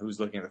based on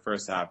who's looking at the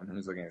first half and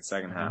who's looking at the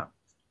second half.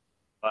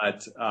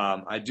 But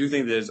I do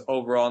think that his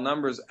overall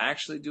numbers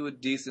actually do a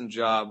decent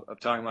job of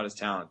talking about his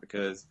talent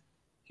because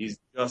he's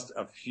just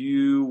a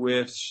few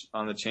whiffs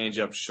on the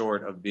changeup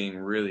short of being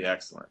really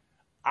excellent.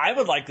 I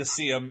would like to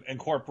see him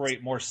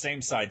incorporate more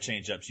same-side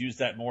changeups, use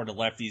that more to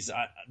lefties.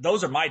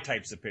 Those are my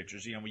types of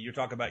pitchers. When you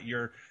talk about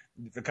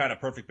the kind of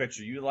perfect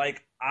pitcher you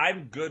like,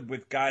 I'm good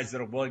with guys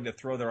that are willing to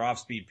throw their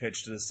off-speed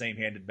pitch to the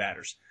same-handed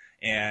batters.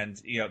 And,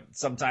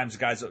 sometimes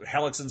guys,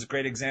 Hellickson's a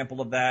great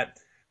example of that.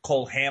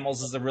 Cole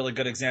Hamels is a really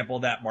good example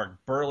of that. Mark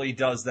Burley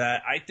does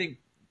that. I think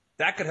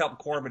that could help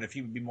Corbin if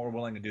he would be more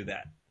willing to do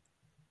that.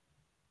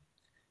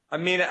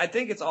 I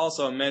think it's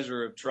also a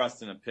measure of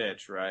trust in a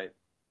pitch, right?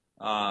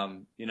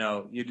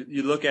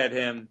 You look at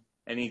him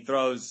and he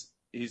threw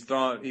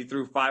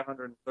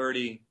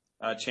 530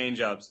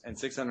 changeups and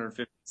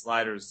 650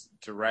 sliders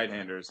to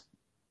right-handers.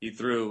 He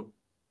threw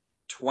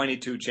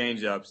 22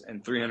 changeups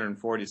and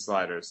 340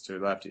 sliders to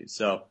lefties.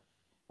 So,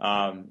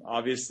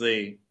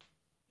 obviously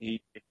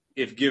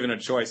if given a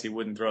choice, he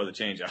wouldn't throw the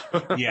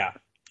changeup. Yeah.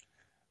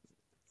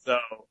 So,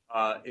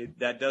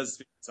 that does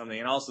speak to something.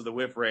 And also the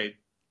whiff rate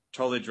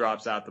totally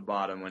drops out the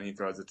bottom when he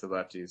throws it to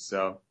lefties.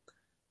 So,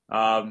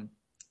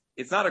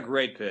 it's not a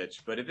great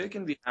pitch, but if it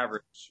can be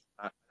average,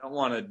 I don't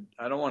want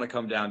to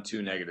come down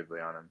too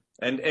negatively on him.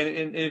 And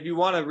if you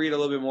want to read a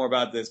little bit more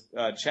about this,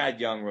 Chad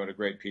Young wrote a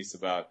great piece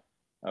about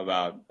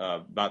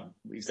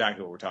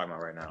exactly what we're talking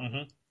about right now.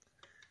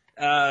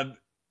 Mm-hmm.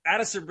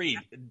 Addison Reed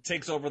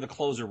takes over the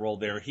closer role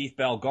there. Heath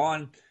Bell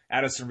gone.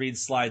 Addison Reed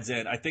slides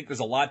in. I think there's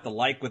a lot to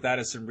like with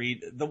Addison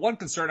Reed. The one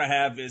concern I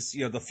have is,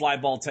 the fly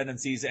ball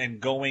tendencies and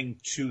going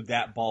to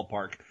that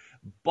ballpark.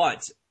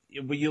 But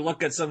when you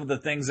look at some of the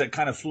things that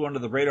kind of flew under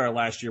the radar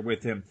last year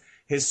with him,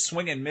 his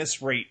swing and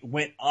miss rate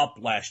went up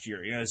last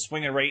year. His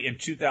swing and rate in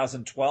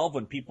 2012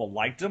 when people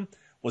liked him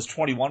was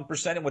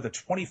 21% and with a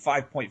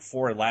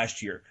 25.4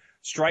 last year.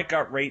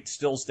 Strikeout rate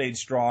still stayed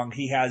strong.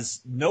 He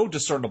has no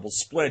discernible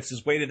splits.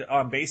 His weighted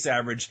on base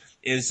average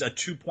is a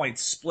 2-point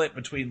split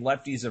between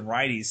lefties and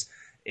righties.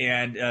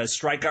 And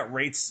strikeout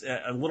rate's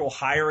a little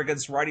higher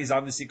against righties,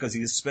 obviously, because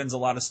he spins a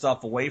lot of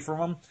stuff away from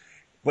them.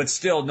 But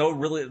still, no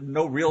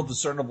real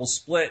discernible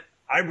split.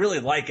 I really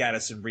like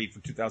Addison Reed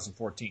for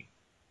 2014.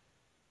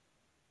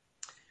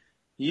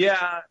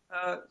 Yeah,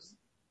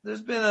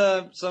 there's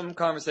been some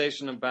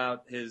conversation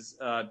about his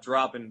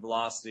drop in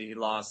velocity. He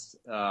lost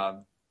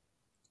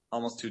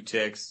almost 2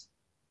 ticks.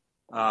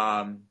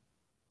 But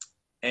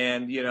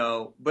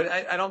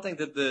I don't think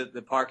that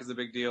the park is a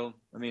big deal.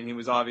 He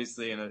was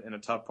obviously in a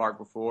tough park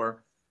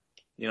before.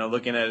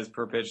 looking at his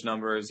per pitch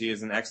numbers, he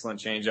has an excellent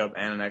changeup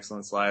and an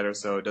excellent slider,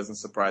 so it doesn't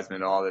surprise me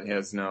at all that he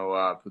has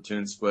no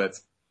platoon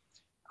splits.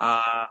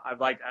 I've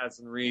liked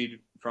Addison Reed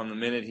from the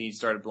minute he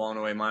started blowing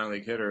away minor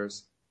league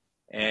hitters,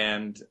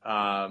 and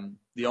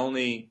the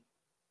only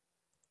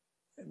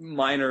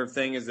minor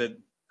thing is that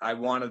I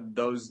wanted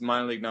those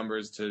minor league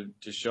numbers to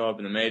show up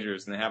in the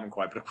majors, and they haven't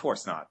quite, but of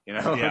course not,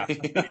 Yeah.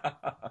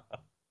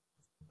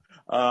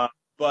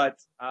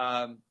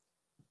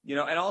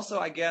 And also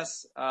I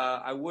guess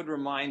I would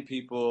remind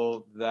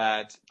people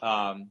that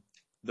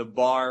the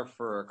bar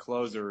for a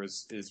closer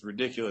is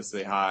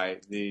ridiculously high.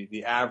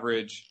 The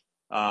average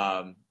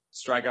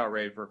strikeout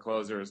rate for a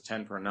closer is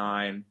 10 per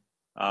 9.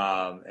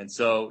 And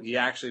so he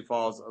actually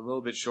falls a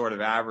little bit short of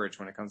average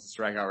when it comes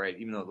to strikeout rate,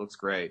 even though it looks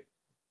great.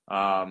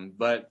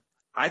 But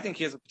I think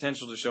he has the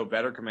potential to show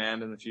better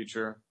command in the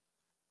future.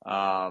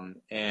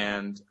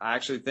 And I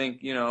actually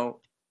think,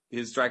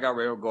 his strikeout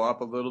rate will go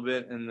up a little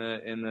bit in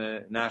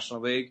the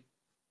National League.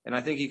 And I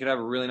think he could have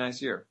a really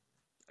nice year.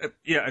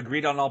 Yeah,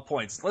 agreed on all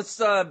points. Let's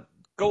go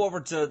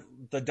over to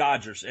the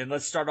Dodgers, and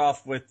let's start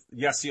off with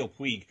Yasiel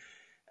Puig.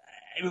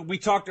 We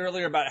talked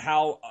earlier about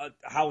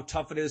how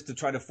tough it is to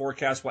try to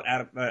forecast what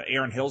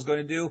Aaron Hill's going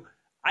to do.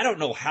 I don't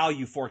know how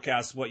you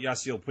forecast what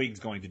Yasiel Puig is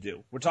going to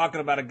do. We're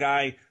talking about a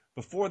guy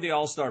before the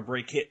All-Star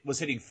break was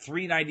hitting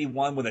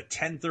 .391 with a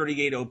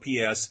 1038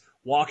 OPS,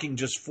 walking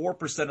just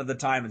 4% of the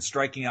time and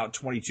striking out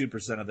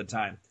 22% of the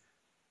time.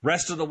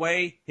 Rest of the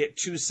way, hit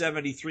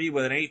 .273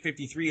 with an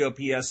 853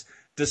 OPS,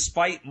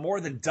 despite more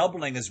than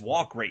doubling his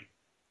walk rate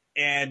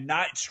and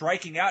not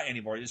striking out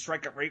anymore. His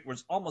strikeout rate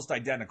was almost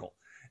identical.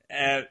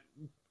 And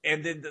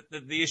then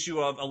the issue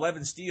of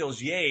 11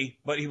 steals, yay,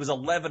 but he was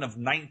 11 of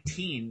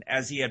 19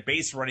 as he had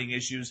base running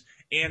issues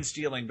and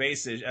stealing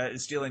bases,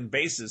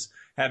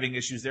 having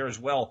issues there as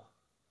well.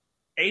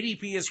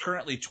 ADP is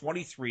currently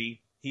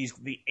 23. He's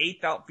the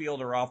 8th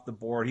outfielder off the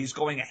board. He's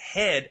going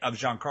ahead of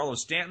Giancarlo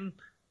Stanton,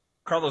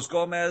 Carlos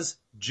Gomez,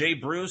 Jay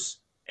Bruce,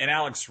 and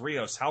Alex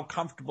Rios. How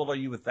comfortable are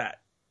you with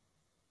that?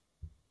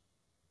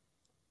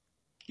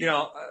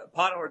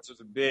 Pothorts was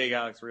a big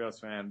Alex Rios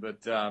fan,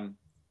 but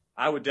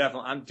I'm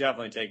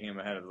definitely taking him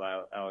ahead of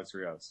Alex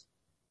Rios.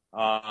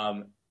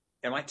 Am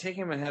I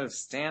taking him ahead of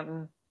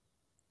Stanton?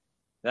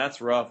 That's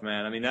rough,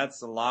 man. I mean,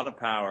 that's a lot of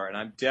power, and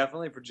I'm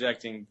definitely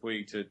projecting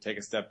Puig to take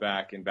a step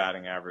back in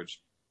batting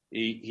average.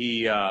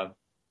 I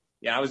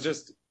was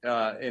just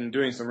in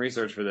doing some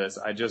research for this.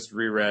 I just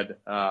reread.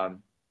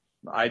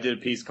 I did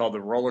a piece called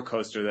 "The Roller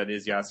Coaster That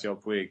Is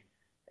Yasiel Puig,"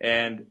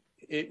 and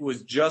it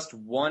was just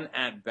one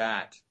at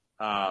bat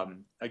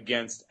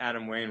against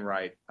Adam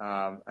Wainwright.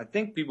 I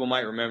think people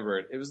might remember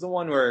it. It was the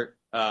one where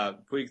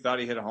Puig thought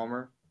he hit a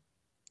homer.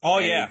 Oh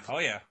yeah.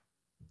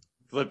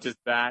 Flipped his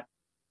bat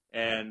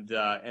and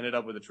ended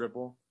up with a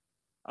triple.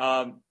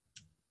 I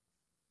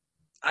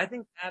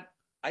think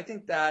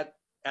that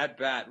at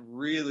bat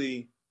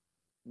really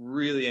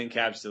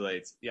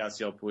encapsulates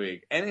Yasiel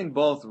Puig, and in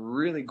both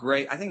really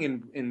great, I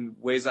think in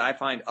ways that I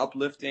find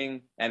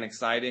uplifting and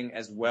exciting,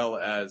 as well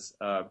as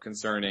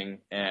concerning,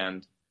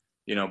 and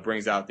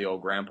brings out the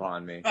old grandpa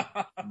in me.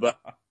 But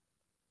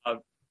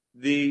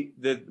the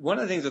one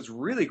of the things that's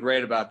really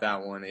great about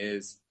that one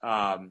is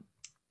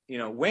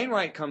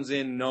Wainwright comes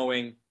in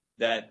knowing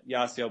that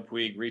Yasiel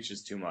Puig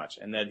reaches too much,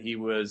 and that he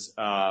was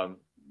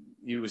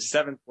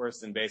 7th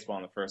worst in baseball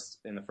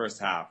in the first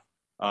half.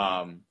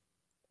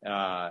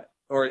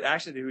 Or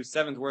actually, he was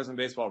 7th worst in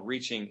baseball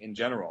reaching in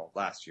general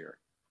last year.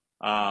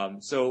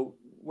 So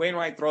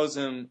Wainwright throws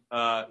him,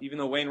 even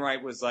though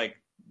Wainwright was like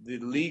the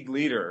league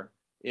leader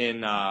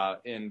in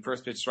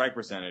first pitch strike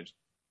percentage,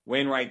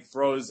 Wainwright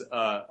throws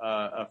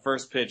a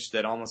first pitch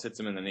that almost hits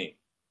him in the knee.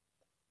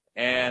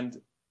 And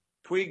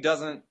Puig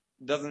doesn't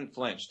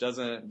flinch,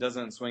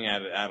 doesn't swing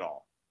at it at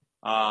all.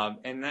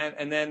 And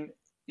then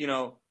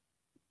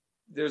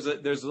there's a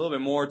little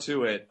bit more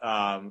to it.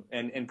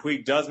 And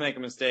Puig does make a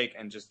mistake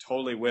and just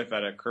totally whiff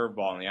at a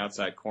curveball in the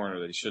outside corner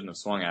that he shouldn't have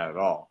swung at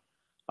all.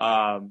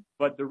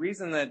 But the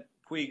reason that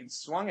Puig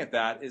swung at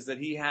that is that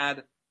he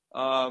had,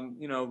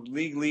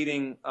 league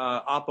leading,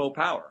 oppo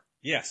power.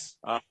 Yes.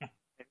 I'm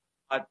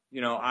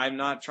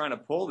not trying to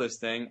pull this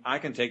thing. I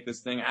can take this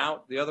thing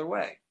out the other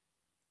way.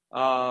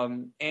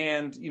 And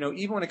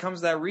even when it comes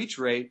to that reach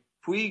rate,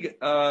 Puig,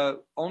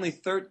 only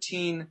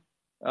 13,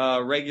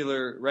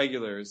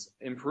 regulars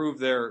improved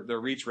their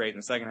reach rate in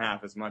the second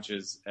half as much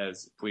as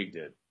Puig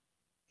did.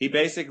 He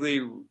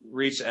basically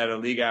reached at a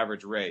league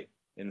average rate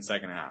in the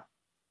second half.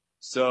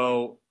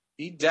 So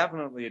he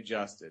definitely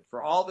adjusted.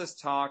 For all this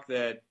talk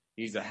that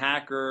he's a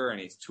hacker and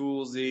he's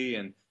toolsy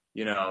and,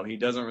 he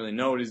doesn't really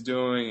know what he's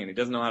doing and he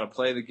doesn't know how to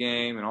play the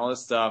game and all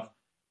this stuff,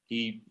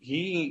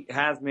 he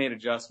has made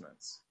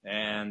adjustments.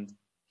 And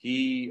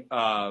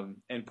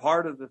and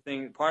part of the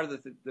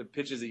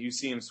pitches that you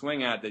see him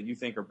swing at that you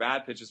think are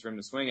bad pitches for him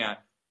to swing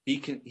at, he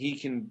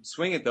can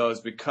swing at those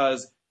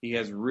because he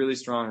has really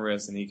strong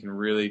wrists and he can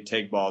really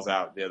take balls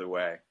out the other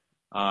way.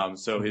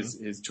 So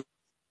his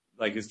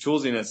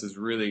toolsiness is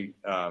really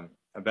a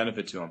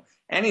benefit to him.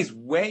 And he's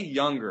way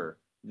younger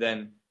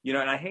than, and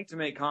I hate to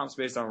make comps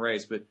based on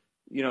race, but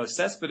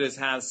Cespedes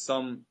has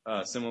some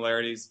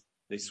similarities.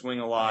 They swing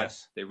a lot.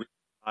 Yes. They reach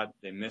a lot.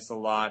 They miss a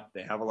lot.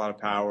 They have a lot of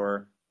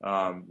power.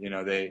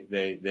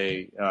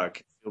 They can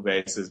steal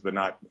bases, but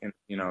not in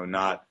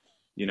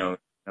an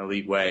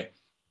elite way.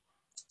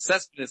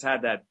 Cespedes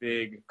had that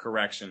big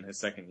correction his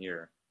second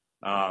year,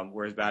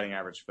 where his batting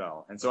average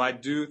fell. And so I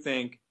do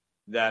think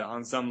that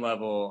on some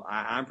level,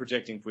 I'm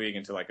projecting Puig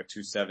into like a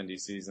 270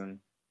 season.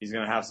 He's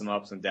going to have some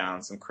ups and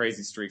downs, some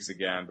crazy streaks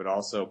again, but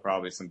also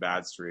probably some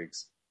bad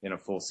streaks in a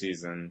full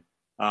season.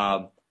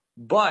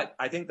 But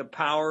I think the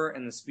power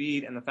and the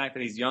speed and the fact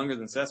that he's younger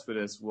than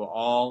Cespedes will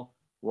all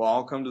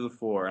come to the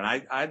fore. And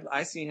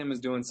I see him as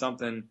doing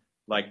something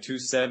like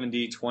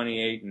 270,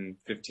 28, and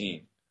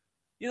 15.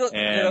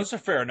 Those are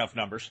fair enough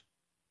numbers.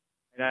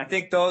 And I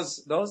think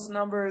those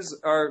numbers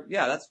are,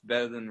 that's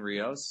better than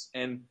Rios.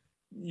 And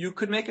you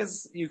could make an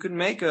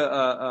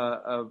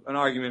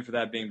argument for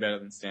that being better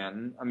than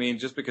Stanton. I mean,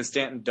 just because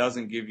Stanton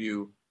doesn't give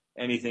you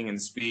anything in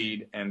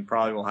speed and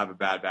probably will have a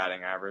bad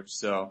batting average.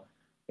 So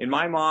in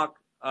my mock,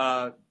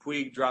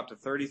 Puig dropped to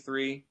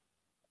 33.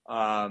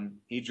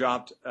 He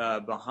dropped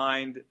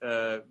behind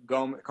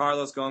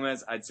Carlos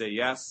Gomez. I'd say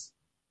yes.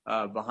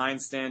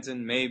 Behind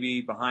Stanton,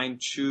 maybe.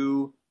 Behind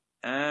Chu,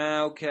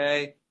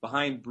 okay.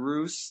 Behind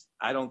Bruce,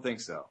 I don't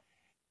think so.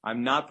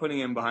 I'm not putting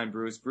him behind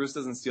Bruce. Bruce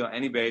doesn't steal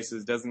any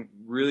bases, doesn't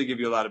really give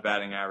you a lot of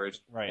batting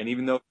average. Right. And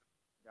even though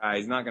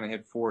he's not going to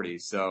hit 40,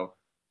 so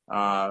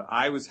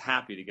I was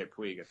happy to get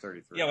Puig at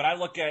 33. Yeah, when I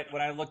look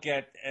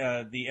at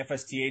the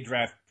FSTA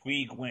draft,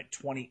 Puig went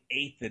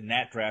 28th in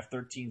that draft,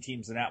 13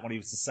 teams in that one. He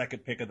was the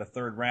second pick of the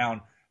third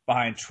round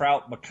behind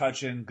Trout,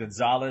 McCutchen,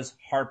 Gonzalez,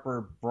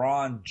 Harper,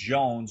 Braun,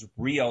 Jones,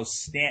 Rios,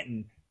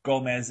 Stanton,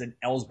 Gomez, and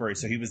Ellsbury.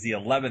 So he was the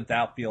 11th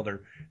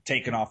outfielder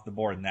taken off the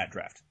board in that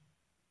draft.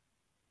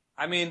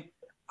 I mean,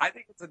 I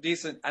think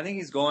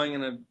he's going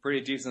in a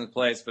pretty decent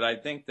place, but I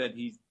think that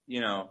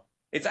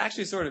it's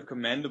actually sort of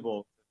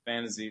commendable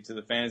to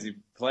the fantasy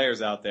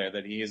players out there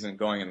that he isn't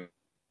going in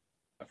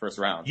the first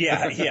round.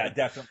 Yeah,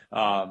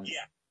 definitely.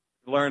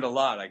 Learned a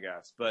lot, I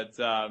guess, but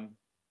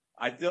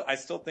I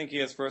still think he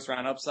has first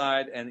round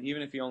upside, and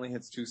even if he only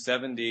hits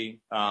 270,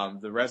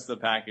 the rest of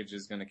the package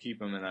is going to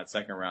keep him in that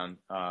second round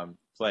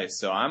place.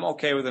 So I'm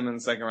okay with him in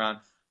the second round.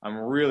 I'm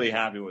really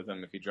happy with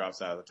him if he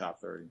drops out of the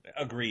top 30.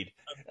 Agreed.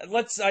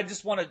 I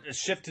just want to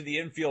shift to the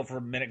infield for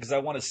a minute because I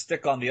want to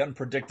stick on the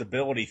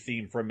unpredictability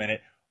theme for a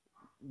minute.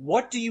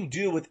 What do you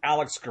do with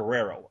Alex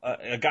Guerrero,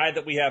 a guy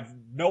that we have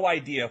no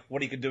idea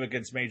what he can do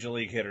against major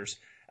league hitters?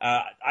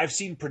 I've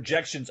seen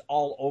projections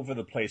all over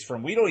the place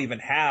from, we don't even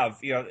have,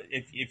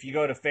 if you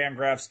go to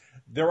Fangraphs,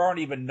 there aren't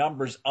even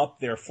numbers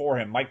up there for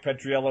him. Mike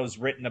Petriello has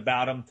written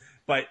about him,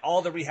 but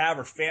all that we have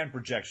are fan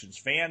projections.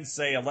 Fans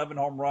say 11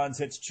 home runs,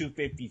 hits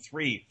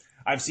 253.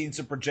 I've seen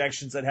some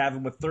projections that have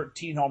him with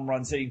 13 home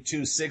runs hitting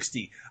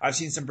 260. I've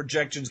seen some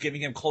projections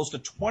giving him close to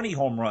 20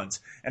 home runs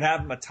and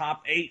have him a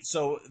top 8.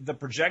 So the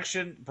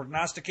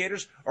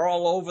prognosticators are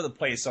all over the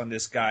place on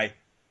this guy.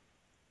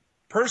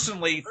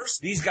 Personally,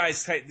 these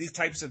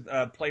types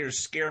of players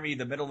scare me.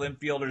 The middle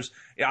infielders.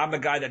 Yeah, I'm a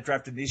guy that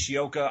drafted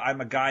Nishioka.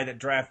 I'm a guy that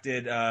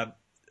drafted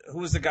who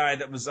was the guy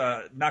that was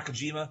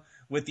Nakajima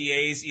with the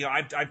A's.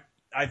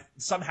 I've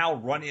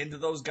somehow run into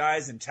those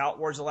guys in tout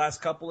wars the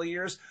last couple of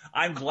years.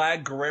 I'm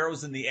glad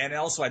Guerrero's in the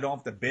NL, so I don't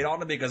have to bid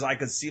on him because I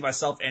could see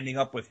myself ending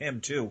up with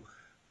him too.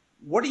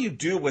 What do you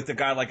do with a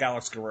guy like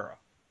Alex Guerrero?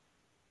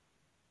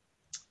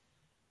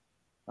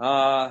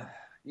 I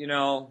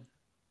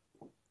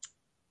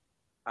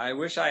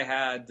wish I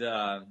had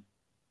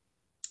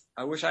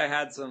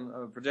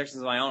some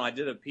projections of my own. I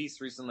did a piece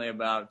recently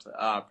about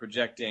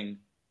projecting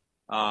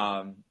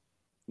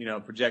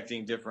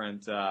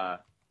different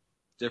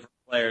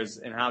players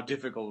and how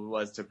difficult it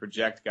was to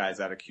project guys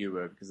out of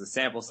Cuba because the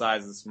sample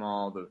size is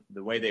small.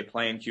 The way they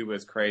play in Cuba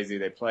is crazy.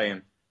 They play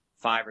in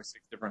 5 or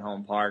 6 different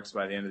home parks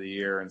by the end of the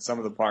year, and some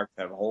of the parks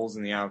have holes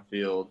in the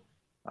outfield.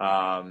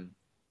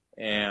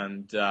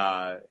 And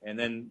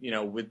then,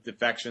 with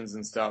defections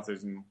and stuff,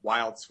 there's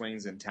wild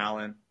swings in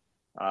talent.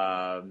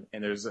 And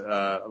there's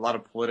a lot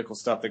of political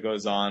stuff that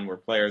goes on where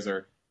players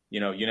are,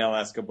 Yunel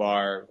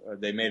Escobar,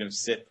 they made him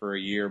sit for a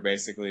year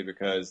basically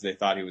because they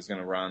thought he was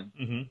going to run.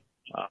 Mm-hmm.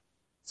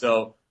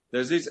 So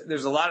there's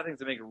a lot of things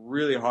that make it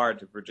really hard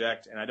to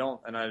project. And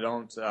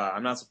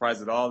I'm not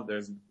surprised at all that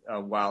there's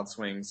wild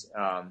swings.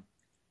 I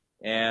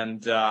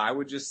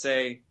would just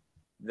say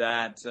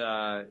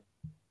that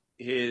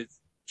his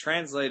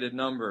translated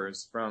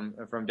numbers from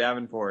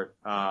Davenport,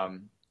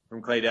 from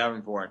Clay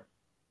Davenport,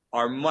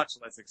 are much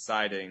less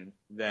exciting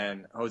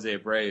than Jose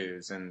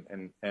Abreu's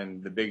and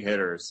the big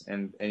hitters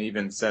and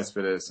even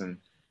Cespedes and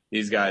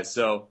these guys.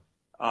 So,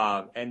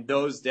 and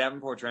those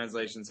Davenport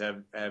translations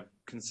have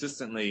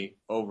consistently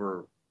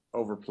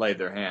overplayed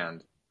their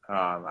hand,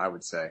 I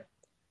would say.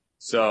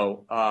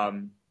 So,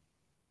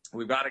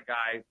 we've got a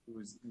guy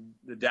who's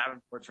the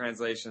Davenport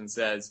translation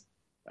says,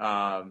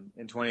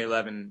 in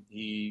 2011,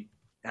 he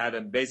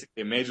had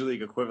basically a major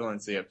league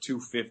equivalency of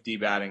 250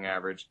 batting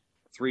average,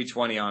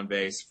 320 on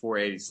base,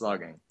 480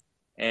 slugging.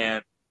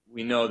 And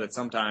we know that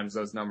sometimes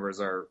those numbers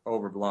are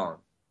overblown.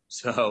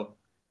 So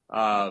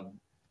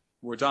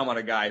we're talking about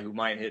a guy who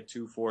might hit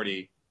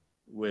 240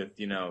 with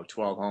 12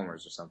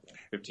 homers or something,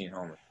 15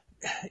 homers.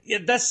 Yeah,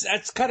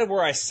 that's kind of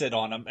where I sit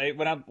on him.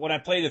 When I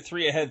play the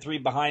 3 ahead, 3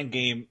 behind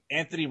game,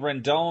 Anthony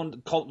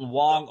Rendon, Colton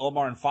Wong,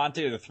 Omar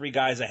Infante are the 3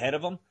 guys ahead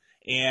of him,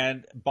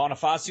 and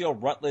Bonifacio,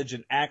 Rutledge,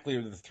 and Ackley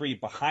are the 3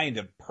 behind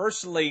him.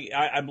 Personally,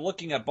 I'm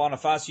looking at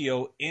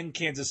Bonifacio in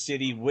Kansas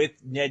City with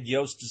Ned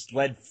Yost's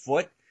lead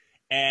foot,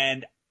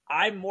 and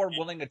I'm more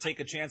willing to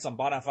take a chance on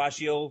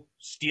Bonifacio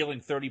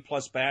stealing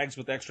 30-plus bags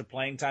with extra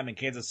playing time in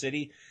Kansas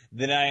City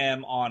than I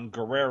am on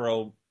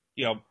Guerrero,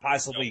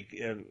 possibly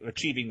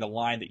achieving the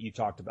line that you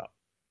talked about.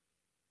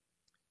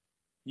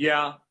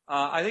 Yeah,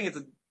 I think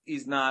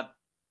he's not,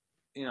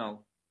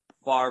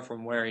 far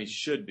from where he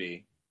should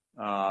be.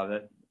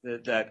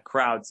 That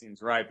crowd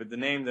seems right, but the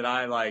name that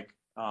I like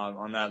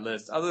on that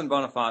list, other than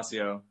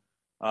Bonifacio,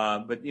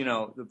 but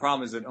the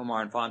problem is that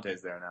Omar Infante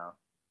is there now.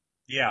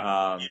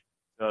 Yeah.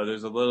 So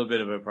there's a little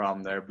bit of a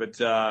problem there, but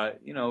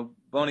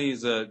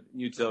Boney's a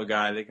util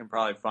guy. They can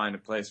probably find a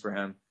place for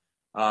him.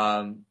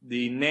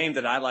 The name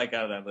that I like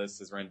out of that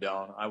list is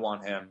Rendon. I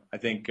want him. I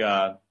think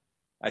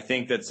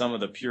that some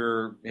of the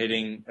pure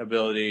hitting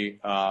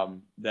ability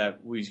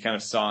that we kind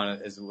of saw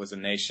as it was a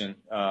nation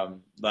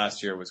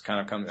last year was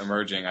kind of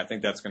emerging. I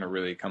think that's going to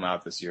really come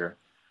out this year.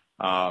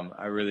 I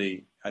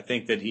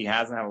think that he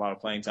hasn't had a lot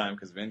of playing time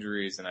because of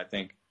injuries, and I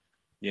think,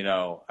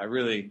 I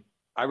really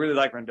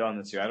like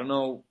Rendon this year. I don't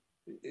know.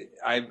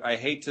 I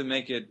hate to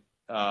make it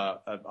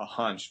a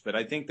hunch, but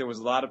I think there was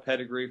a lot of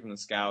pedigree from the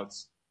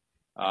scouts.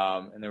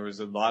 And there was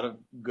a lot of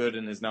good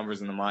in his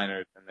numbers in the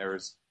minors, and there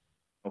was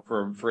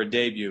for a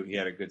debut, he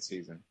had a good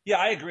season. Yeah,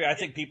 I agree. I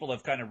think people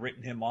have kind of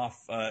written him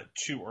off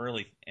too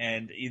early,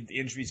 and the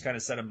injuries kind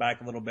of set him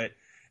back a little bit.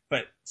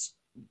 But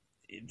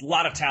a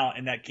lot of talent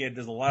in that kid.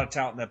 There's a lot of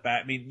talent in that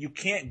bat. I mean, you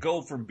can't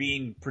go from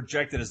being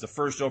projected as the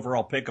first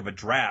overall pick of a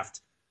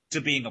draft to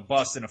being a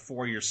bust in a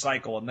 4-year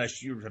cycle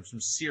unless you have some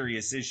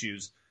serious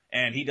issues,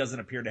 and he doesn't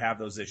appear to have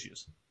those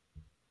issues.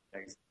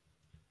 Thanks.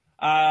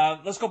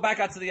 Let's go back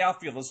out to the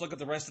outfield. Let's look at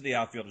the rest of the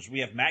outfielders.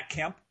 We have Matt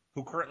Kemp,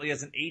 who currently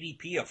has an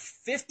ADP of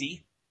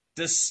 50,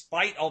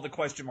 despite all the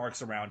question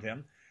marks around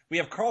him. We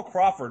have Carl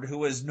Crawford,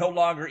 who is no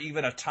longer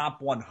even a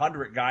top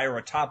 100 guy or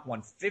a top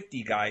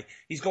 150 guy.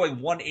 He's going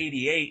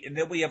 188. And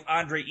then we have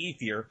Andre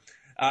Ethier,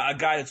 a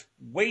guy that's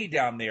way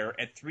down there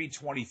at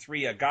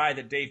 323, a guy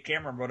that Dave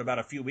Cameron wrote about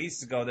a few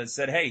weeks ago that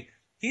said, hey,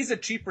 he's a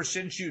cheaper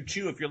Shin-Shu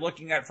Chu if you're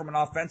looking at it from an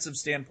offensive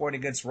standpoint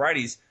against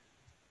righties.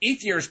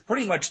 Ethier is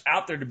pretty much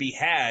out there to be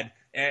had.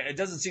 It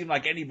doesn't seem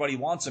like anybody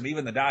wants him,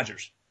 even the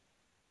Dodgers.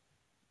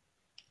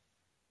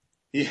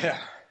 Yeah.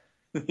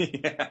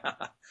 Yeah.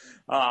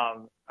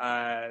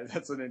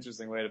 That's an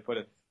interesting way to put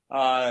it.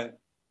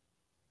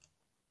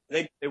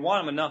 They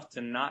want him enough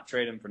to not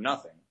trade him for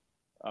nothing.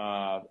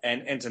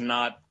 And to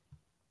not,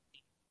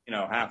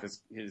 half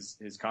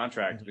his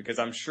contract, because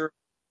I'm sure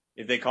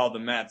if they called the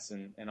Mets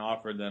and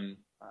offered them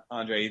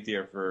Andre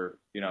Ethier for,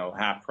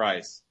 half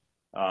price,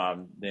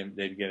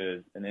 they'd get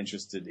an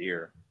interested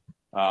ear.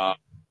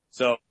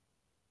 So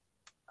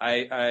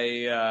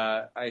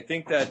I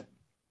think that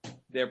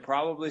they're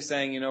probably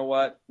saying, you know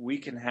what, we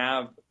can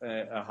have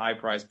a high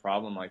price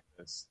problem like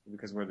this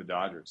because we're the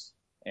Dodgers.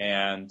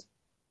 And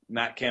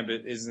Matt Kemp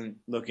isn't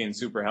looking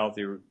super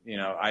healthy.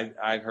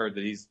 I've heard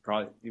that he's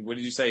probably, what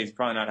did you say? He's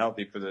probably not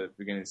healthy for the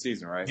beginning of the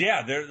season, right?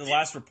 Yeah, the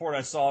last report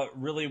I saw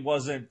really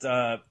wasn't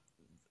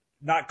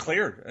not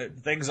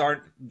cleared. He's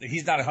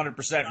not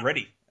 100%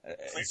 ready.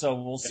 So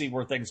we'll see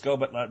where things go,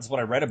 but that's what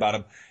I read about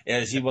him,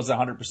 is he wasn't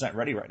 100%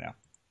 ready right now.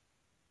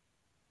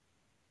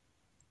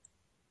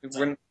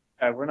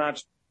 We're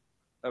not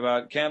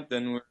about Kemp,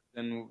 then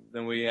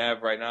we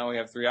have right now. We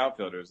have 3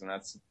 outfielders, and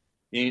that's.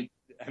 I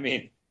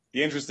mean,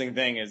 the interesting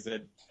thing is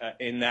that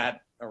in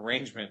that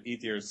arrangement,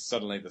 Ethier is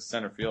suddenly the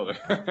center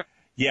fielder.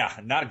 Yeah,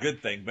 not a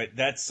good thing, but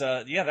that's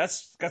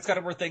kind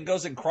of where thing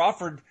goes. In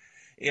Crawford,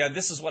 yeah,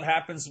 this is what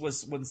happens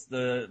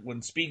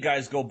when speed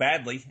guys go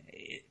badly.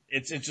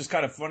 It's just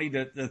kind of funny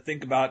to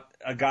think about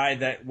a guy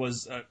that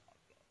was.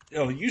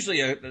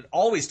 Usually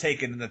always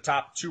taken in the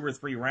top 2 or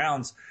 3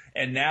 rounds,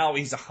 and now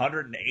he's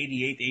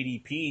 188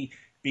 ADP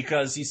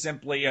because he's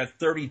simply at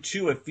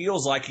 32. It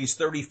feels like he's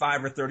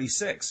 35 or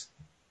 36.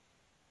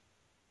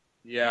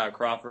 Yeah,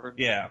 Crawford.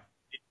 Yeah.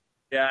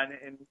 Yeah,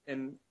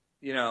 and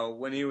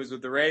when he was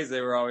with the Rays,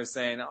 they were always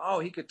saying, "Oh,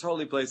 he could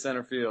totally play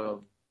center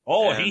field."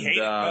 Oh, he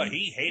hated it.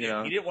 He hated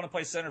it. He didn't want to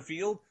play center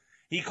field.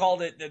 He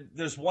called it.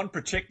 There's one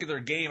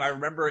particular game I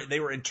remember they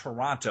were in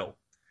Toronto.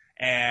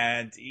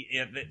 And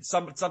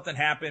something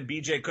happened.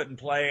 BJ couldn't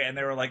play, and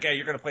they were like, "Hey,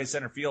 you're going to play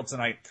center field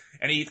tonight."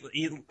 And he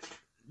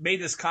made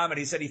this comment.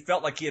 He said he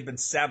felt like he had been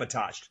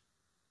sabotaged.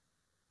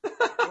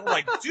 We're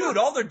like, dude,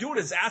 all they're doing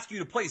is ask you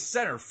to play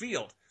center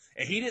field.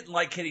 And he didn't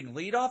like hitting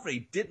leadoff, and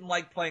he didn't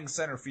like playing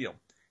center field.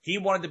 He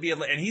wanted to be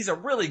and he's a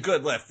really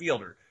good left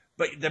fielder.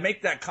 But to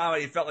make that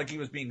comment, he felt like he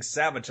was being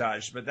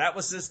sabotaged. But that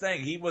was his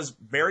thing. He was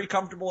very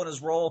comfortable in his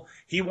role.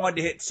 He wanted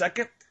to hit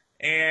second.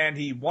 And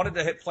he wanted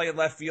to play in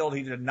left field.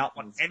 He did not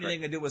want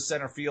anything to do with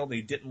center field. And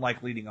he didn't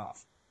like leading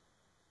off.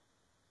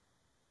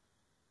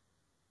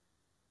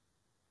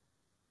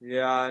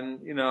 Yeah,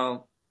 and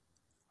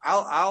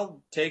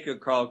I'll take a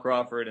Carl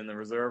Crawford in the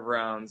reserve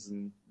rounds,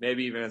 and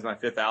maybe even as my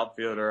fifth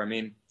outfielder. I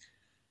mean,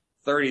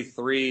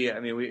 33. I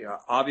mean, we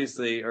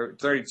obviously, or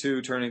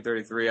 32, turning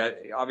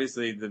 33.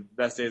 Obviously, the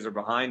best days are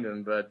behind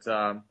him, but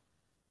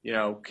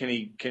can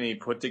he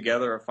put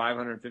together a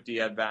 550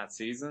 at bat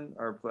season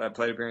or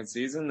plate appearance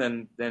season?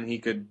 Then he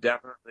could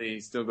definitely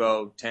still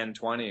go 10,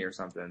 20 or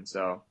something.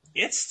 So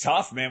It's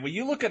tough, man. When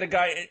you look at a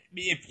guy,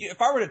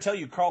 if I were to tell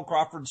you Carl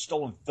Crawford's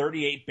stolen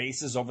 38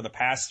 bases over the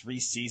past 3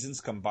 seasons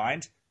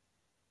combined,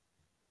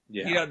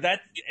 yeah,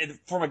 that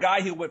from a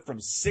guy who went from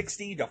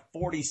 60 to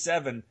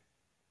 47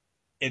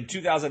 in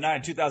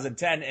 2009,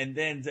 2010, and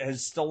then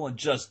has stolen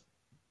just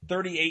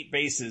 38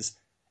 bases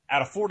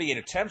out of 48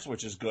 attempts,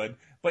 which is good.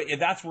 But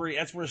that's where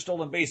a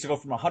stolen base to go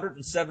from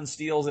 107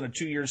 steals in a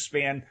 2-year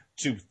span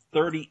to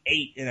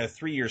 38 in a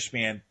 3-year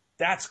span.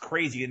 That's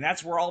crazy, and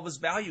that's where all of his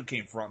value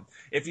came from.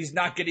 If he's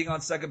not getting on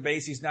second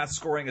base, he's not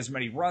scoring as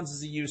many runs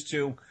as he used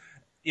to.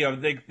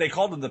 They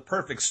called him the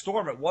perfect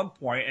storm at one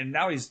point, and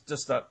now he's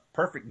just a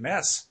perfect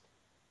mess.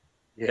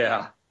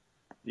 yeah,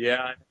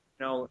 yeah.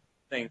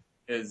 Thing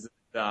is,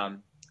 I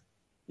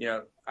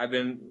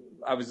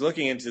was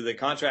looking into the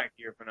contract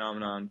year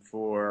phenomenon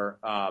for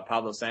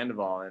Pablo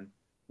Sandoval, and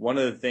one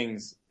of the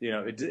things,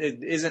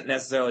 it isn't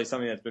necessarily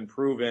something that's been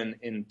proven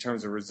in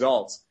terms of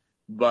results,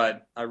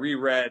 but I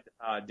reread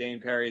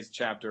Dane Perry's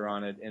chapter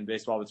on it in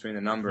Baseball Between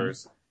the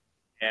Numbers,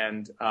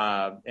 and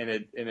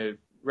it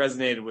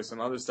resonated with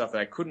some other stuff that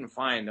I couldn't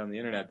find on the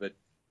internet, but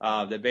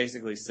that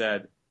basically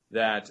said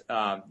that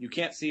you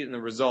can't see it in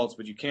the results,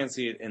 but you can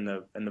see it in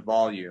the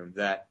volume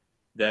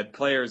that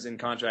players in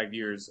contract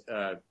years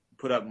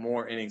put up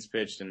more innings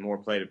pitched and more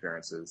plate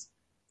appearances,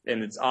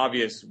 and it's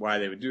obvious why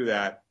they would do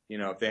that.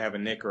 If they have a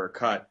nick or a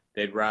cut,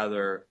 they'd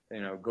rather,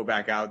 go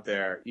back out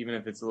there, even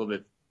if it's a little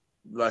bit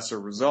lesser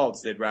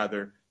results, they'd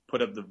rather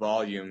put up the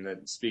volume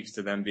that speaks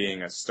to them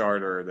being a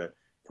starter that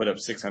put up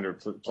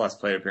 600 plus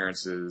plate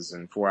appearances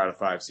in 4 out of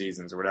 5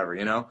 seasons or whatever,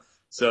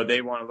 So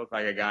they want to look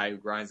like a guy who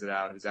grinds it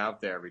out, who's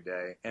out there every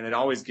day. And it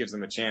always gives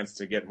them a chance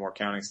to get more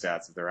counting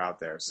stats if they're out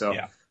there. So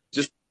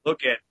Just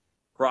look at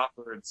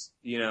Crawford's,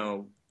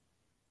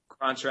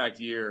 contract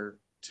year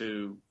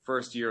to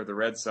first year of the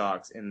Red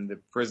Sox in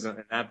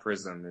that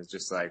prism is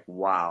just like,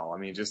 wow. I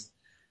mean, just,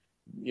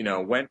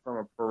 went from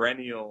a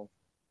perennial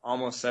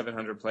almost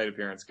 700 plate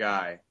appearance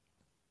guy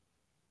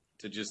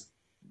to just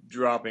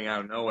dropping out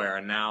of nowhere.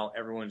 And now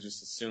everyone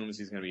just assumes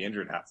he's going to be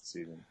injured half the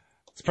season.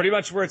 It's pretty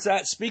much where it's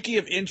at. Speaking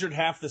of injured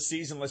half the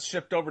season, let's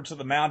shift over to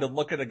the mound and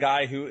look at a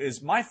guy who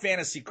is my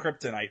fantasy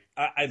kryptonite.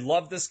 I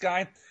love this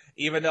guy,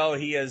 even though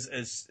he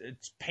it's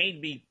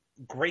pained me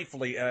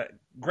greatly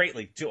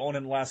to own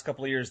him the last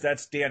couple of years.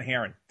 That's Dan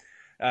Haren.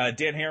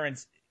 Dan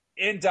Haren's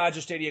in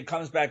Dodger Stadium,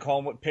 comes back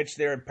home, pitched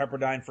there in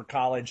Pepperdine for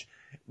college.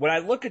 When I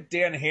look at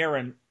Dan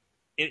Haren,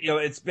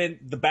 it's been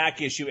the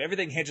back issue.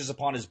 Everything hinges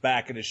upon his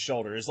back and his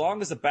shoulder. As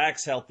long as the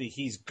back's healthy,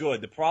 he's good.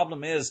 The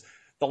problem is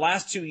the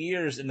last 2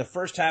 years in the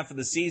first half of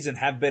the season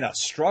have been a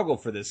struggle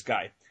for this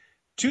guy.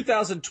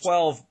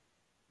 2012,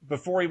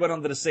 before he went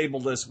on the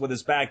disabled list with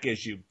his back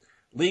issue,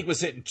 league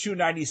was hitting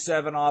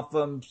 297 off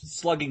him,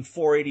 slugging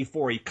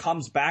 484. He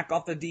comes back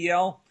off the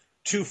DL,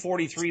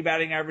 243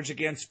 batting average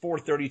against,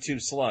 432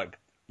 slug.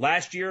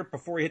 Last year,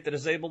 before he hit the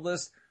disabled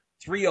list,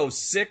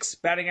 306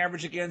 batting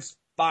average against,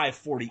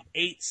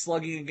 548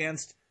 slugging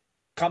against.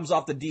 Comes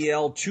off the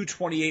DL,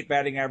 228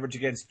 batting average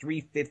against,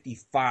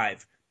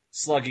 355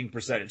 slugging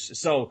percentage.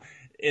 So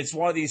it's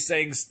one of these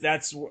things.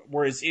 That's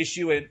where his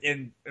issue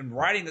in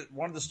writing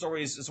one of the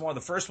stories is one of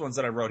the first ones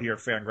that I wrote here at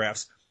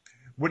Fangraphs.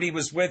 When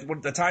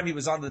the time he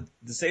was on the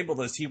disabled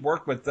list, he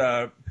worked with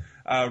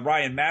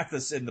Ryan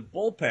Mathis in the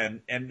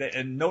bullpen,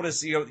 and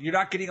notice you're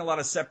not getting a lot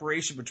of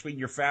separation between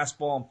your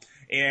fastball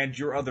and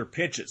your other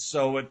pitches.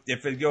 So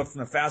if it goes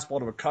from the fastball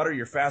to a cutter,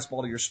 your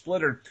fastball to your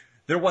splitter,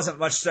 there wasn't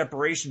much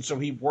separation. So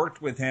he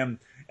worked with him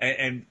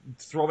and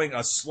throwing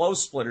a slow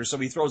splitter. So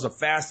he throws a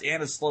fast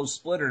and a slow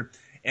splitter,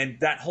 and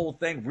that whole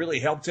thing really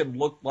helped him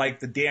look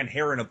like the Dan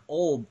Haren of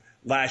old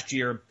last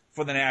year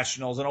for the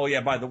Nationals. And, oh,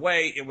 yeah, by the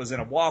way, it was in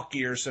a walk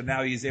year, so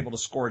now he's able to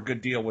score a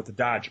good deal with the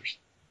Dodgers.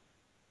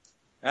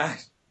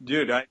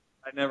 Dude, I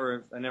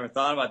never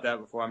thought about that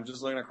before. I'm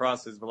just looking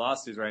across his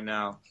velocities right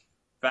now.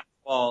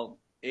 Fastball,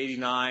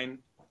 89.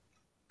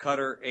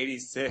 Cutter,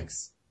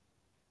 86.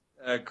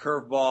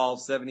 Curveball,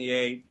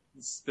 78.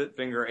 Spit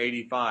finger,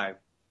 85.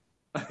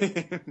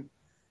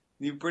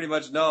 You pretty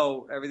much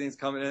know everything's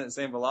coming in at the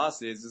same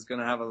velocity. It's just going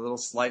to have a little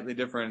slightly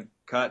different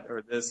cut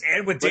or this.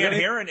 And with Dan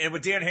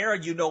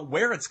Haren, you know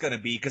where it's going to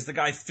be because the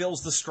guy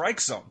fills the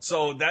strike zone.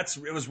 So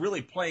it was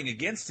really playing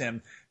against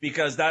him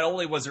because not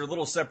only was there a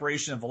little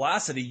separation in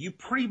velocity, you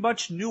pretty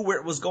much knew where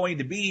it was going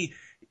to be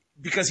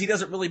because he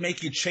doesn't really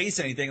make you chase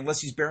anything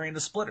unless he's burying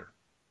the splitter.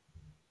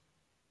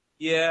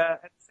 Yeah.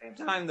 At the same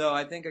time, though,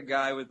 I think a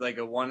guy with like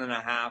a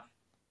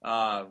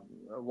 1.5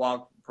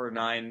 walk per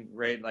 9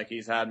 rate like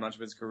he's had much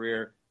of his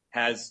career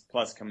has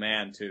plus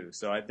command too.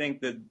 So I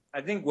think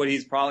what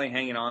he's probably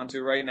hanging on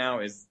to right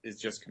now is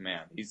just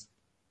command.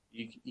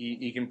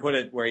 he can put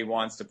it where he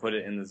wants to put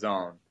it in the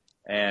zone,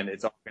 and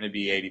it's all going to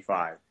be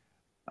 85.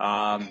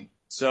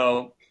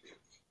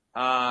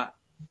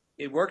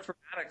 It worked for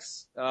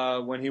Maddox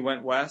when he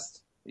went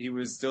west. He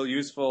was still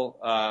useful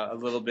a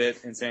little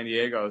bit in San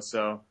Diego.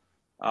 So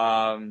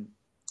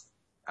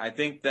I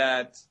think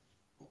that,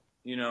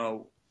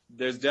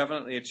 there's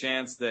definitely a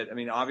chance that,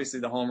 obviously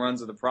the home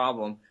runs are the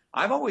problem.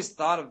 I've always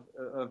thought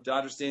of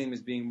Dodger Stadium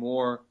as being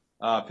more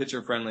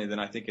pitcher friendly than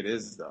I think it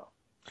is, though.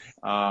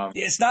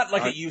 It's not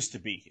like it used to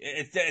be.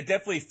 It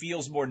definitely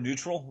feels more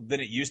neutral than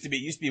it used to be.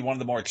 It used to be one of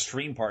the more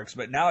extreme parks,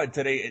 but now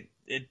today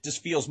it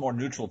just feels more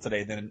neutral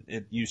today than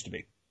it used to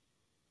be.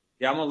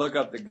 Yeah, I'm going to look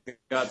up the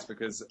guts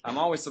because I'm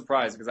always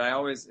surprised because I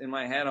always, in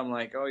my head, I'm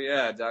like, oh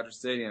yeah, Dodger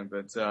Stadium.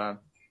 But,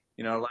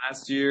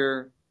 last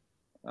year,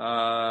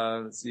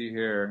 let's see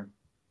here,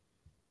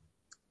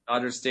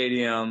 Dodger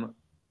Stadium,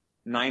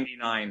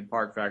 99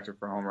 park factor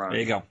for home runs.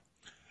 There you go.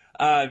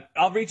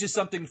 I'll read you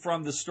something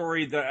from the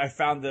story that I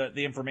found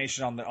the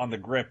information on the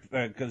grip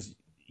because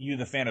you're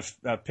the fan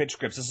of pitch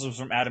grips. This was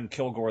from Adam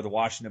Kilgore of the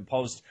Washington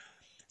Post.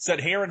 Said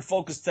Herron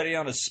focused today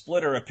on a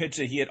splitter, a pitch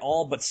that he had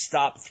all but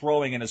stopped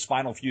throwing in his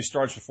final few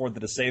starts before the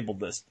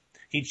disabled list.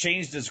 He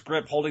changed his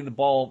grip, holding the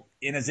ball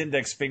in his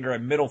index finger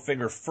and middle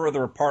finger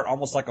further apart,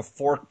 almost like a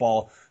fork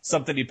ball,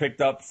 something he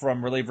picked up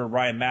from reliever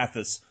Ryan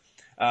Mathis.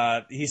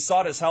 He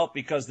sought his help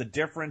because the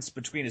difference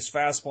between his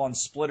fastball and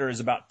splitter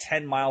is about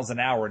 10 miles an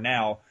hour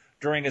now.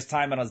 During his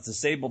time on his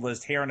disabled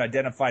list, Herron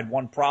identified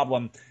one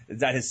problem,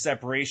 that his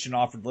separation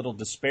offered little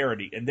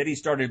disparity. And then he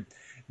started,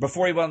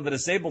 before he went on the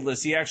disabled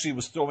list, he actually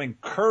was throwing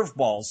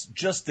curveballs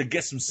just to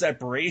get some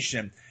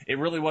separation. It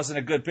really wasn't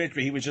a good pitch,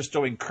 but he was just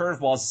throwing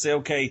curveballs to say,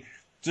 okay,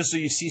 just so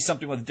you see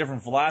something with a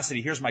different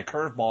velocity, here's my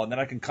curveball, and then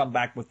I can come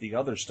back with the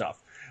other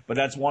stuff. But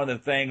that's one of the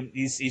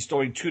things. He's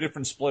throwing two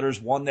different splitters,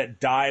 one that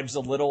dives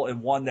a little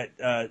and one that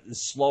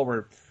is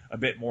slower a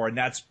bit more, and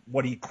that's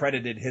what he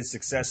credited his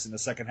success in the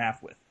second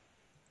half with.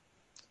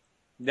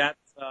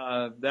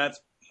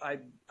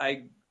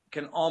 I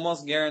can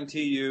almost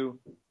guarantee you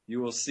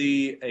will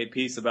see a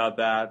piece about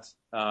that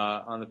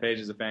on the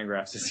pages of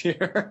Fangraphs this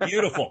year.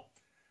 Beautiful.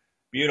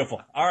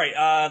 All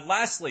right.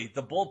 Lastly,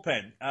 the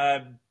bullpen.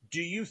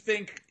 Do you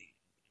think?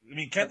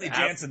 Kenley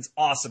Jansen's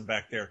awesome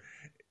back there.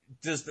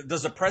 Does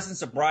the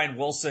presence of Brian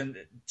Wilson,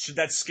 should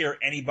that scare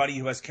anybody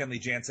who has Kenley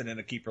Jansen in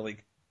a keeper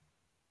league?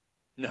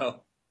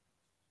 No,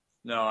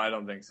 I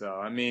don't think so.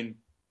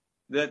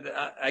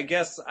 I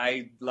guess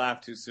I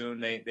laughed too soon.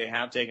 They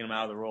have taken him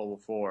out of the role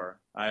before.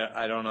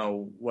 I don't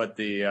know what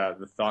the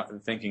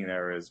thinking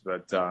there is,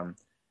 but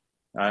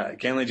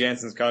Kenley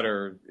Jansen's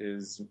cutter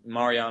is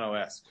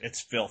Mariano-esque. It's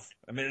filth.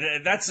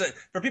 That's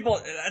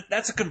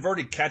a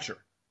converted catcher.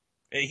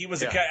 He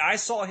was I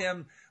saw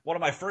him one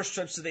of my first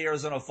trips to the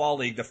Arizona Fall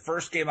League. The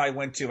first game I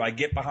went to, I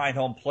get behind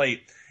home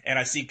plate and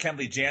I see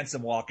Kenley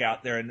Jansen walk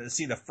out there and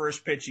see the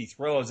first pitch he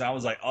throws. And I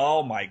was like,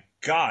 oh my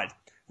God.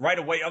 Right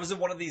away, I was in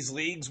one of these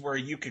leagues where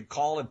you could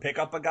call and pick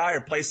up a guy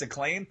or place a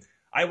claim.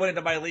 I went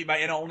into my league, my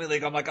NL-only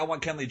league. I'm like, I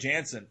want Kenley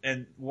Jansen.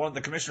 And one of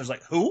the commissioners was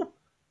like, who?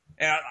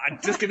 And I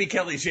just give me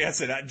Kenley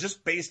Jansen,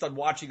 just based on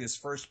watching his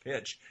first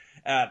pitch.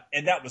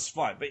 And that was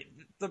fun. But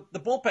the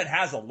bullpen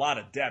has a lot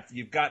of depth.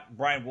 You've got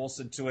Brian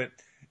Wilson to it.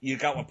 You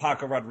got what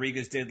Paco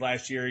Rodriguez did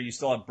last year. You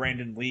still have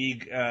Brandon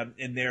League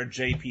in there,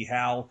 J.P.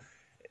 Howell.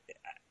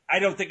 I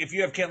don't think if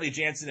you have Kenley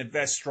Jansen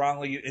invest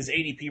strongly, his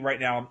ADP right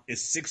now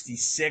is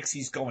 66.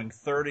 He's going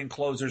third in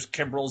closers.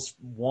 Kimbrel's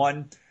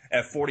 1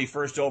 at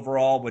 41st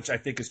overall, which I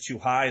think is too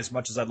high as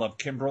much as I love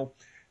Kimbrel.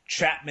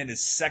 Chapman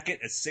is second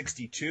at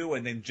 62,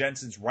 and then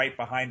Jensen's right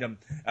behind him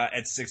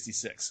at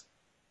 66.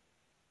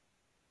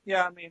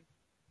 Yeah,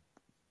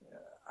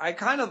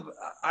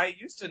 I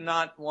used to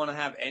not want to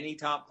have any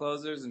top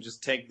closers and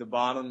just take the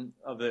bottom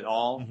of it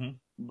all.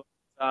 Mm-hmm.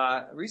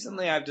 But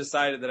recently I've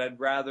decided that I'd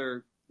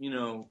rather,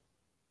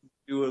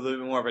 do a little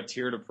bit more of a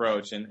tiered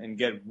approach and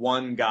get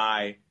one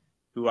guy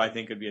who I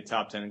think could be a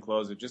top 10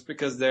 closer, just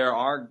because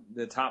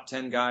the top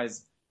 10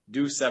 guys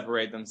do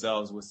separate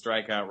themselves with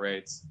strikeout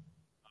rates,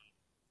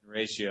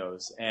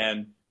 ratios.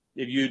 And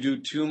if you do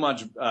too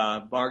much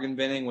bargain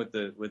binning with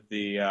the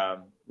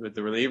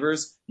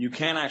relievers, you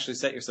can actually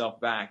set yourself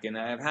back. And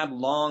I've had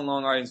long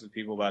arguments with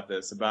people about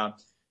this,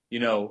 about,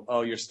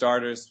 your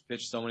starters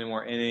pitch so many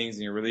more innings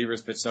and your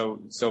relievers pitch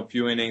so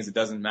few innings, it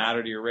doesn't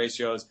matter to your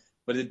ratios.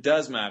 But it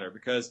does matter,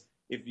 because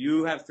if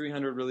you have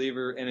 300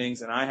 reliever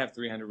innings and I have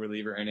 300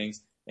 reliever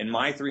innings, and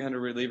my 300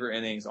 reliever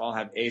innings all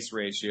have ace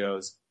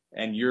ratios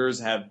and yours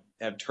have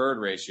turd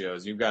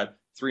ratios, you've got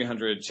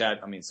 300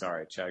 Chad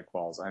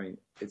Qualls.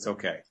 It's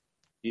okay.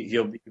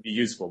 He'll be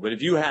useful. But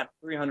if you had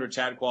 300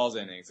 Chad Qualls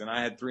innings and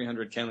I had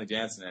 300 Kenley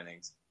Jansen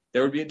innings,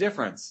 there would be a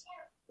difference.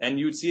 And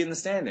you would see it in the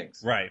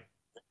standings. Right.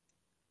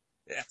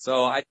 Yeah.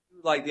 So I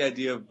do like the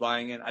idea of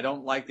buying it. I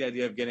don't like the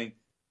idea of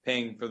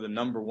paying for the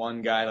number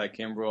one guy like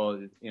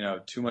Kimbrel,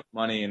 too much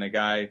money, and a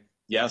guy,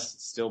 yes,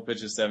 still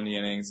pitches 70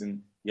 innings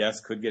and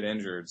yes, could get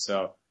injured.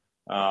 So,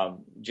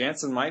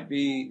 Jansen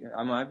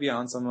I might be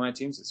on some of my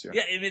teams this year.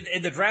 Yeah.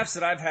 In the drafts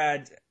that I've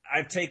had,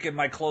 I've taken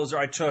my closer.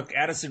 I took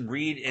Addison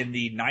Reed in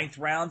the 9th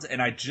round,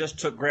 and I just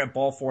took Grant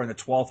Balfour in the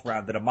 12th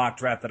round in a mock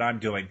draft that I'm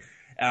doing.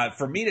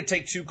 For me to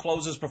take 2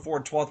 closers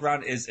before 12th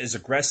round is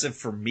aggressive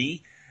for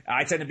me.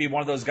 I tend to be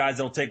one of those guys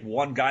that'll take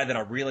one guy that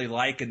I really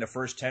like in the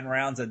first 10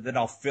 rounds, and then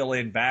I'll fill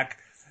in back.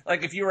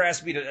 Like if you were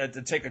asking me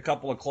to take a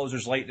couple of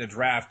closers late in the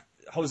draft,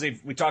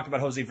 we talked about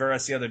Jose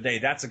Veras the other day.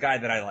 That's a guy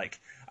that I like.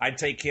 I'd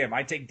take him.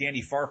 I'd take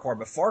Danny Farquhar,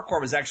 but Farquhar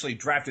was actually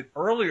drafted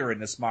earlier in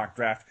this mock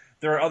draft.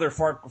 There are other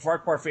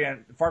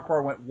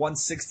Farquhar went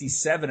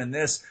 167 in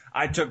this.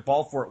 I took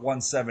Balfour at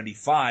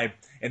 175,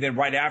 and then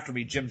right after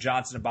me, Jim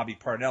Johnson and Bobby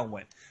Parnell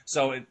went.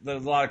 So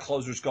there's a lot of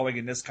closers going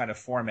in this kind of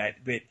format.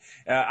 But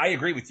I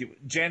agree with you.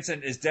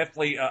 Jansen is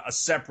definitely a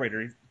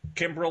separator.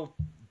 Kimbrel,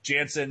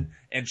 Jansen,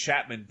 and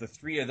Chapman, the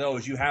 3 of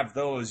those, you have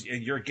those,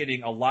 and you're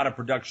getting a lot of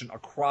production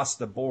across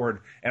the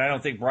board. And I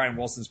don't think Brian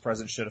Wilson's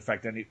presence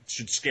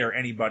should scare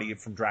anybody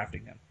from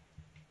drafting him.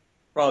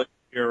 Probably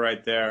you're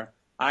right there.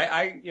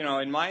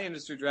 In my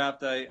industry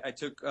draft, I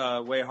took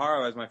Wei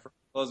Haro as my first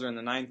closer in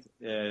the ninth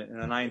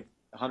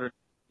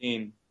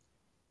 115.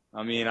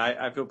 I mean,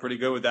 I feel pretty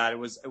good with that. It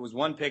was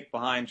one pick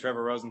behind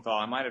Trevor Rosenthal.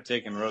 I might have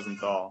taken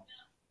Rosenthal.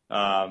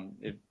 I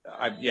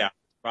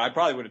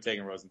probably would have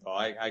taken Rosenthal.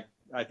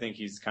 I think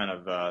he's kind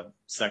of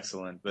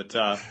sexcellent, but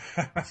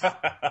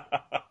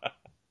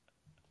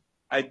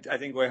I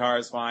think Wei Haro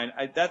is fine.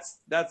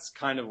 That's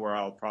kind of where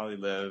I'll probably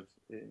live.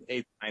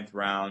 8th, 9th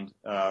round,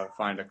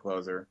 find a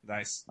closer.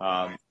 Nice.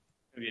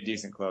 Be a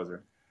decent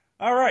closer.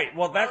 All right.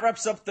 Well, that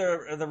wraps up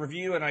the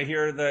review, and I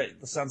hear that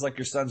it sounds like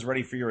your son's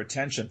ready for your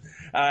attention.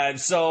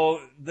 So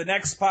the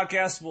next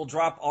podcast will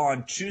drop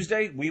on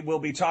Tuesday. We will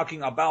be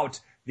talking about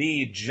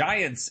the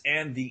Giants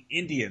and the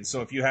Indians.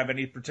 So if you have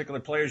any particular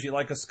players you'd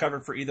like us to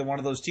cover for either one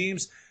of those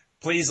teams,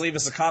 please leave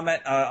us a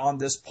comment on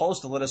this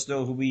post and let us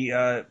know who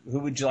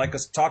would you like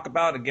us to talk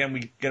about. Again,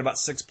 we get about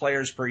 6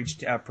 players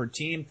per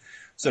team.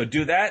 So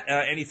do that.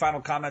 Any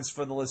final comments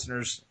for the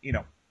listeners?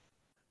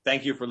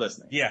 Thank you for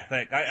listening. Yeah,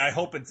 I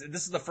hope this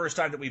is the first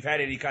time that we've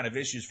had any kind of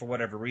issues for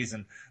whatever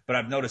reason, but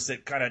I've noticed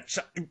it kind of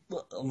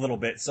a little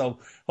bit. So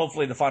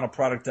hopefully the final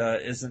product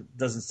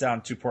doesn't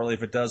sound too poorly.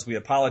 If it does, we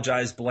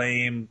apologize.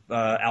 Blame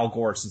Al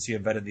Gore since he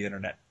invented the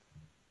internet.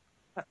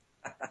 All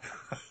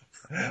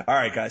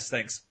right, guys.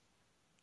 Thanks.